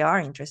engaged, they are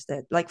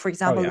interested. Like for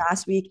example,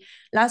 last week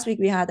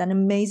we had an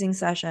amazing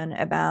session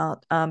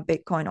about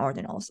Bitcoin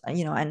ordinals,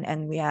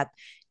 and we had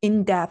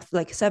in depth,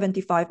 like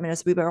 75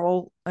 minutes. We were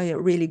all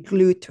really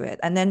glued to it.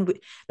 And then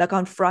like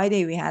on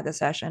Friday, we had a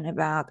session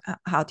about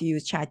how to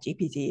use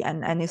ChatGPT.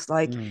 And it's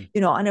like,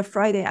 on a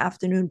Friday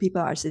afternoon,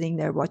 people are sitting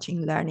there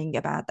watching, learning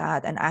about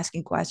that and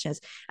asking questions.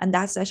 And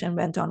that session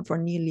went on for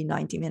nearly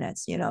 90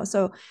 minutes,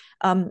 So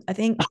I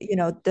think,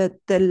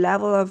 the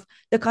level of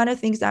the kind of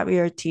things that we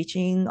are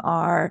teaching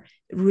are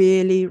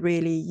really,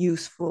 really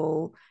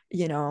useful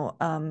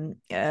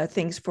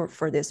things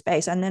for this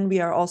space. And then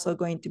we are also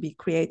going to be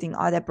creating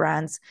other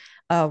brands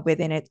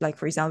within it. Like,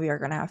 for example, we are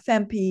going to have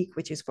FemPeak,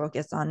 which is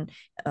focused on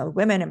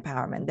women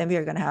empowerment. Then we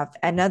are going to have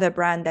another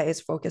brand that is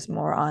focused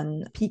more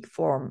on peak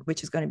form,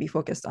 which is going to be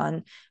focused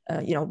on,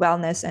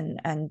 wellness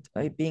and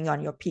being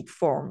on your peak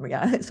form.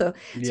 Yeah. So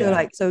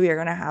we are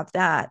going to have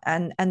that.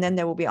 And then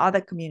there will be other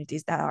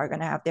communities that are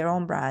going to have their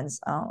own brands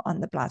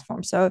on the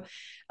platform. So,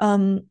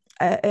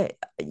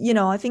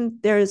 I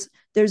think there's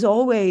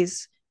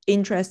always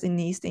interest in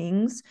these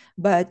things,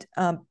 but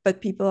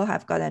people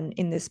have gotten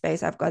in this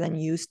space, have gotten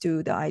used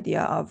to the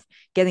idea of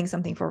getting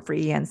something for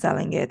free and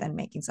selling it and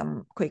making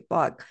some quick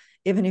buck.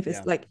 Even if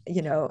it's like,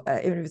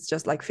 even if it's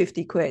just like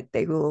 50 quid,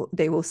 they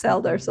will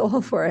sell their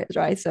soul for it,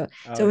 right? So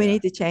we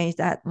need to change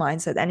that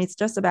mindset, and it's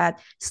just about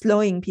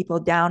slowing people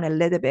down a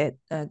little bit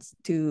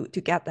to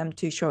get them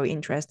to show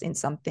interest in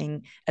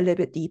something a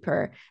little bit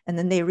deeper, and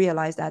then they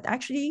realize that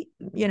actually,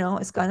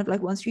 it's kind of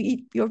like once you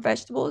eat your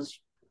vegetables,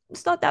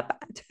 it's not that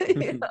bad.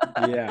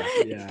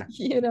 Yeah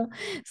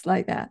It's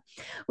like that.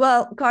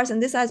 Well,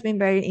 Carson, this has been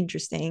very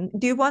interesting.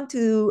 Do you want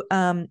to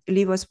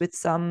leave us with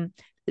some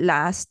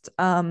last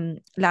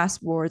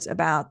words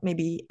about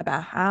maybe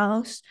about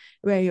House,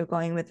 where you're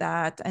going with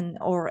that, and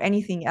or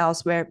anything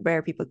else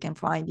where people can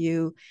find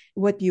you?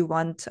 What do you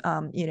want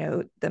them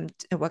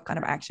what kind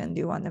of action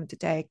do you want them to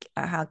take?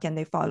 How can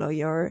they follow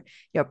your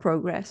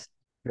progress?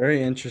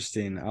 Very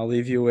interesting. I'll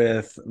leave you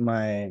with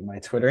my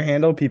Twitter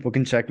handle. People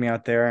can check me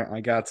out there.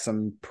 I got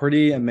some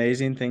pretty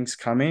amazing things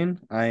coming.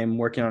 I am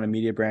working on a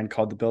media brand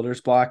called The Builder's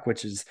Block,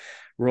 which is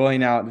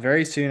rolling out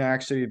very soon.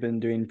 Actually, we've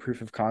been doing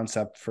proof of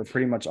concept for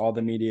pretty much all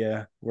the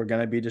media we're going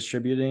to be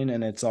distributing,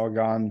 and it's all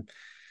gone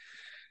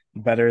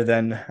better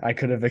than I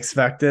could have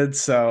expected.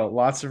 So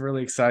lots of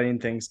really exciting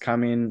things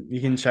coming.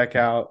 You can check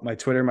out my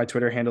Twitter. My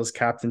Twitter handle is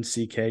Captain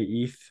CK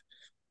ETH.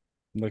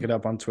 Look it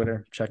up on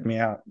Twitter. Check me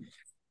out.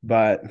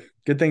 But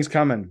good things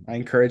coming. I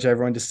encourage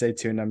everyone to stay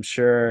tuned. I'm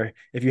sure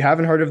if you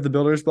haven't heard of the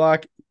Builder's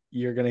Block,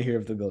 you're going to hear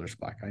of the Builder's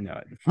Block. I know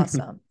it.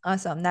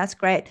 Awesome. That's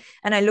great.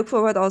 And I look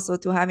forward also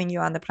to having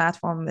you on the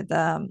platform with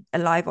a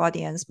live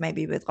audience,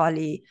 maybe with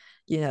Ghali,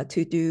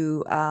 to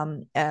do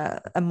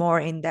a more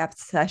in-depth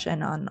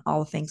session on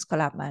all things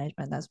collab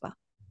management as well.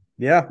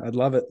 Yeah, I'd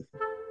love it.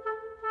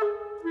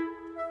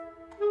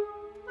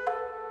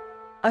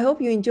 I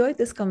hope you enjoyed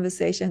this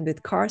conversation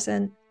with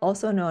Carson,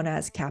 also known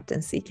as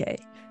Captain CK.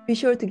 Be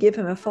sure to give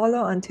him a follow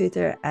on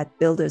Twitter at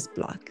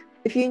BuildersBlock.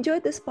 If you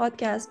enjoyed this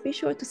podcast, be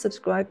sure to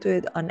subscribe to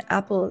it on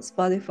Apple,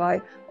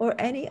 Spotify, or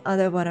any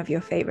other one of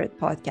your favorite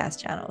podcast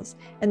channels.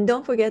 And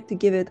don't forget to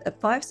give it a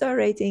 5-star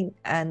rating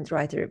and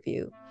write a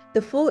review.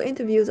 The full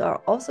interviews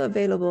are also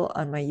available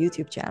on my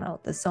YouTube channel,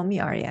 The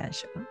Soumi Aryan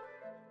Show.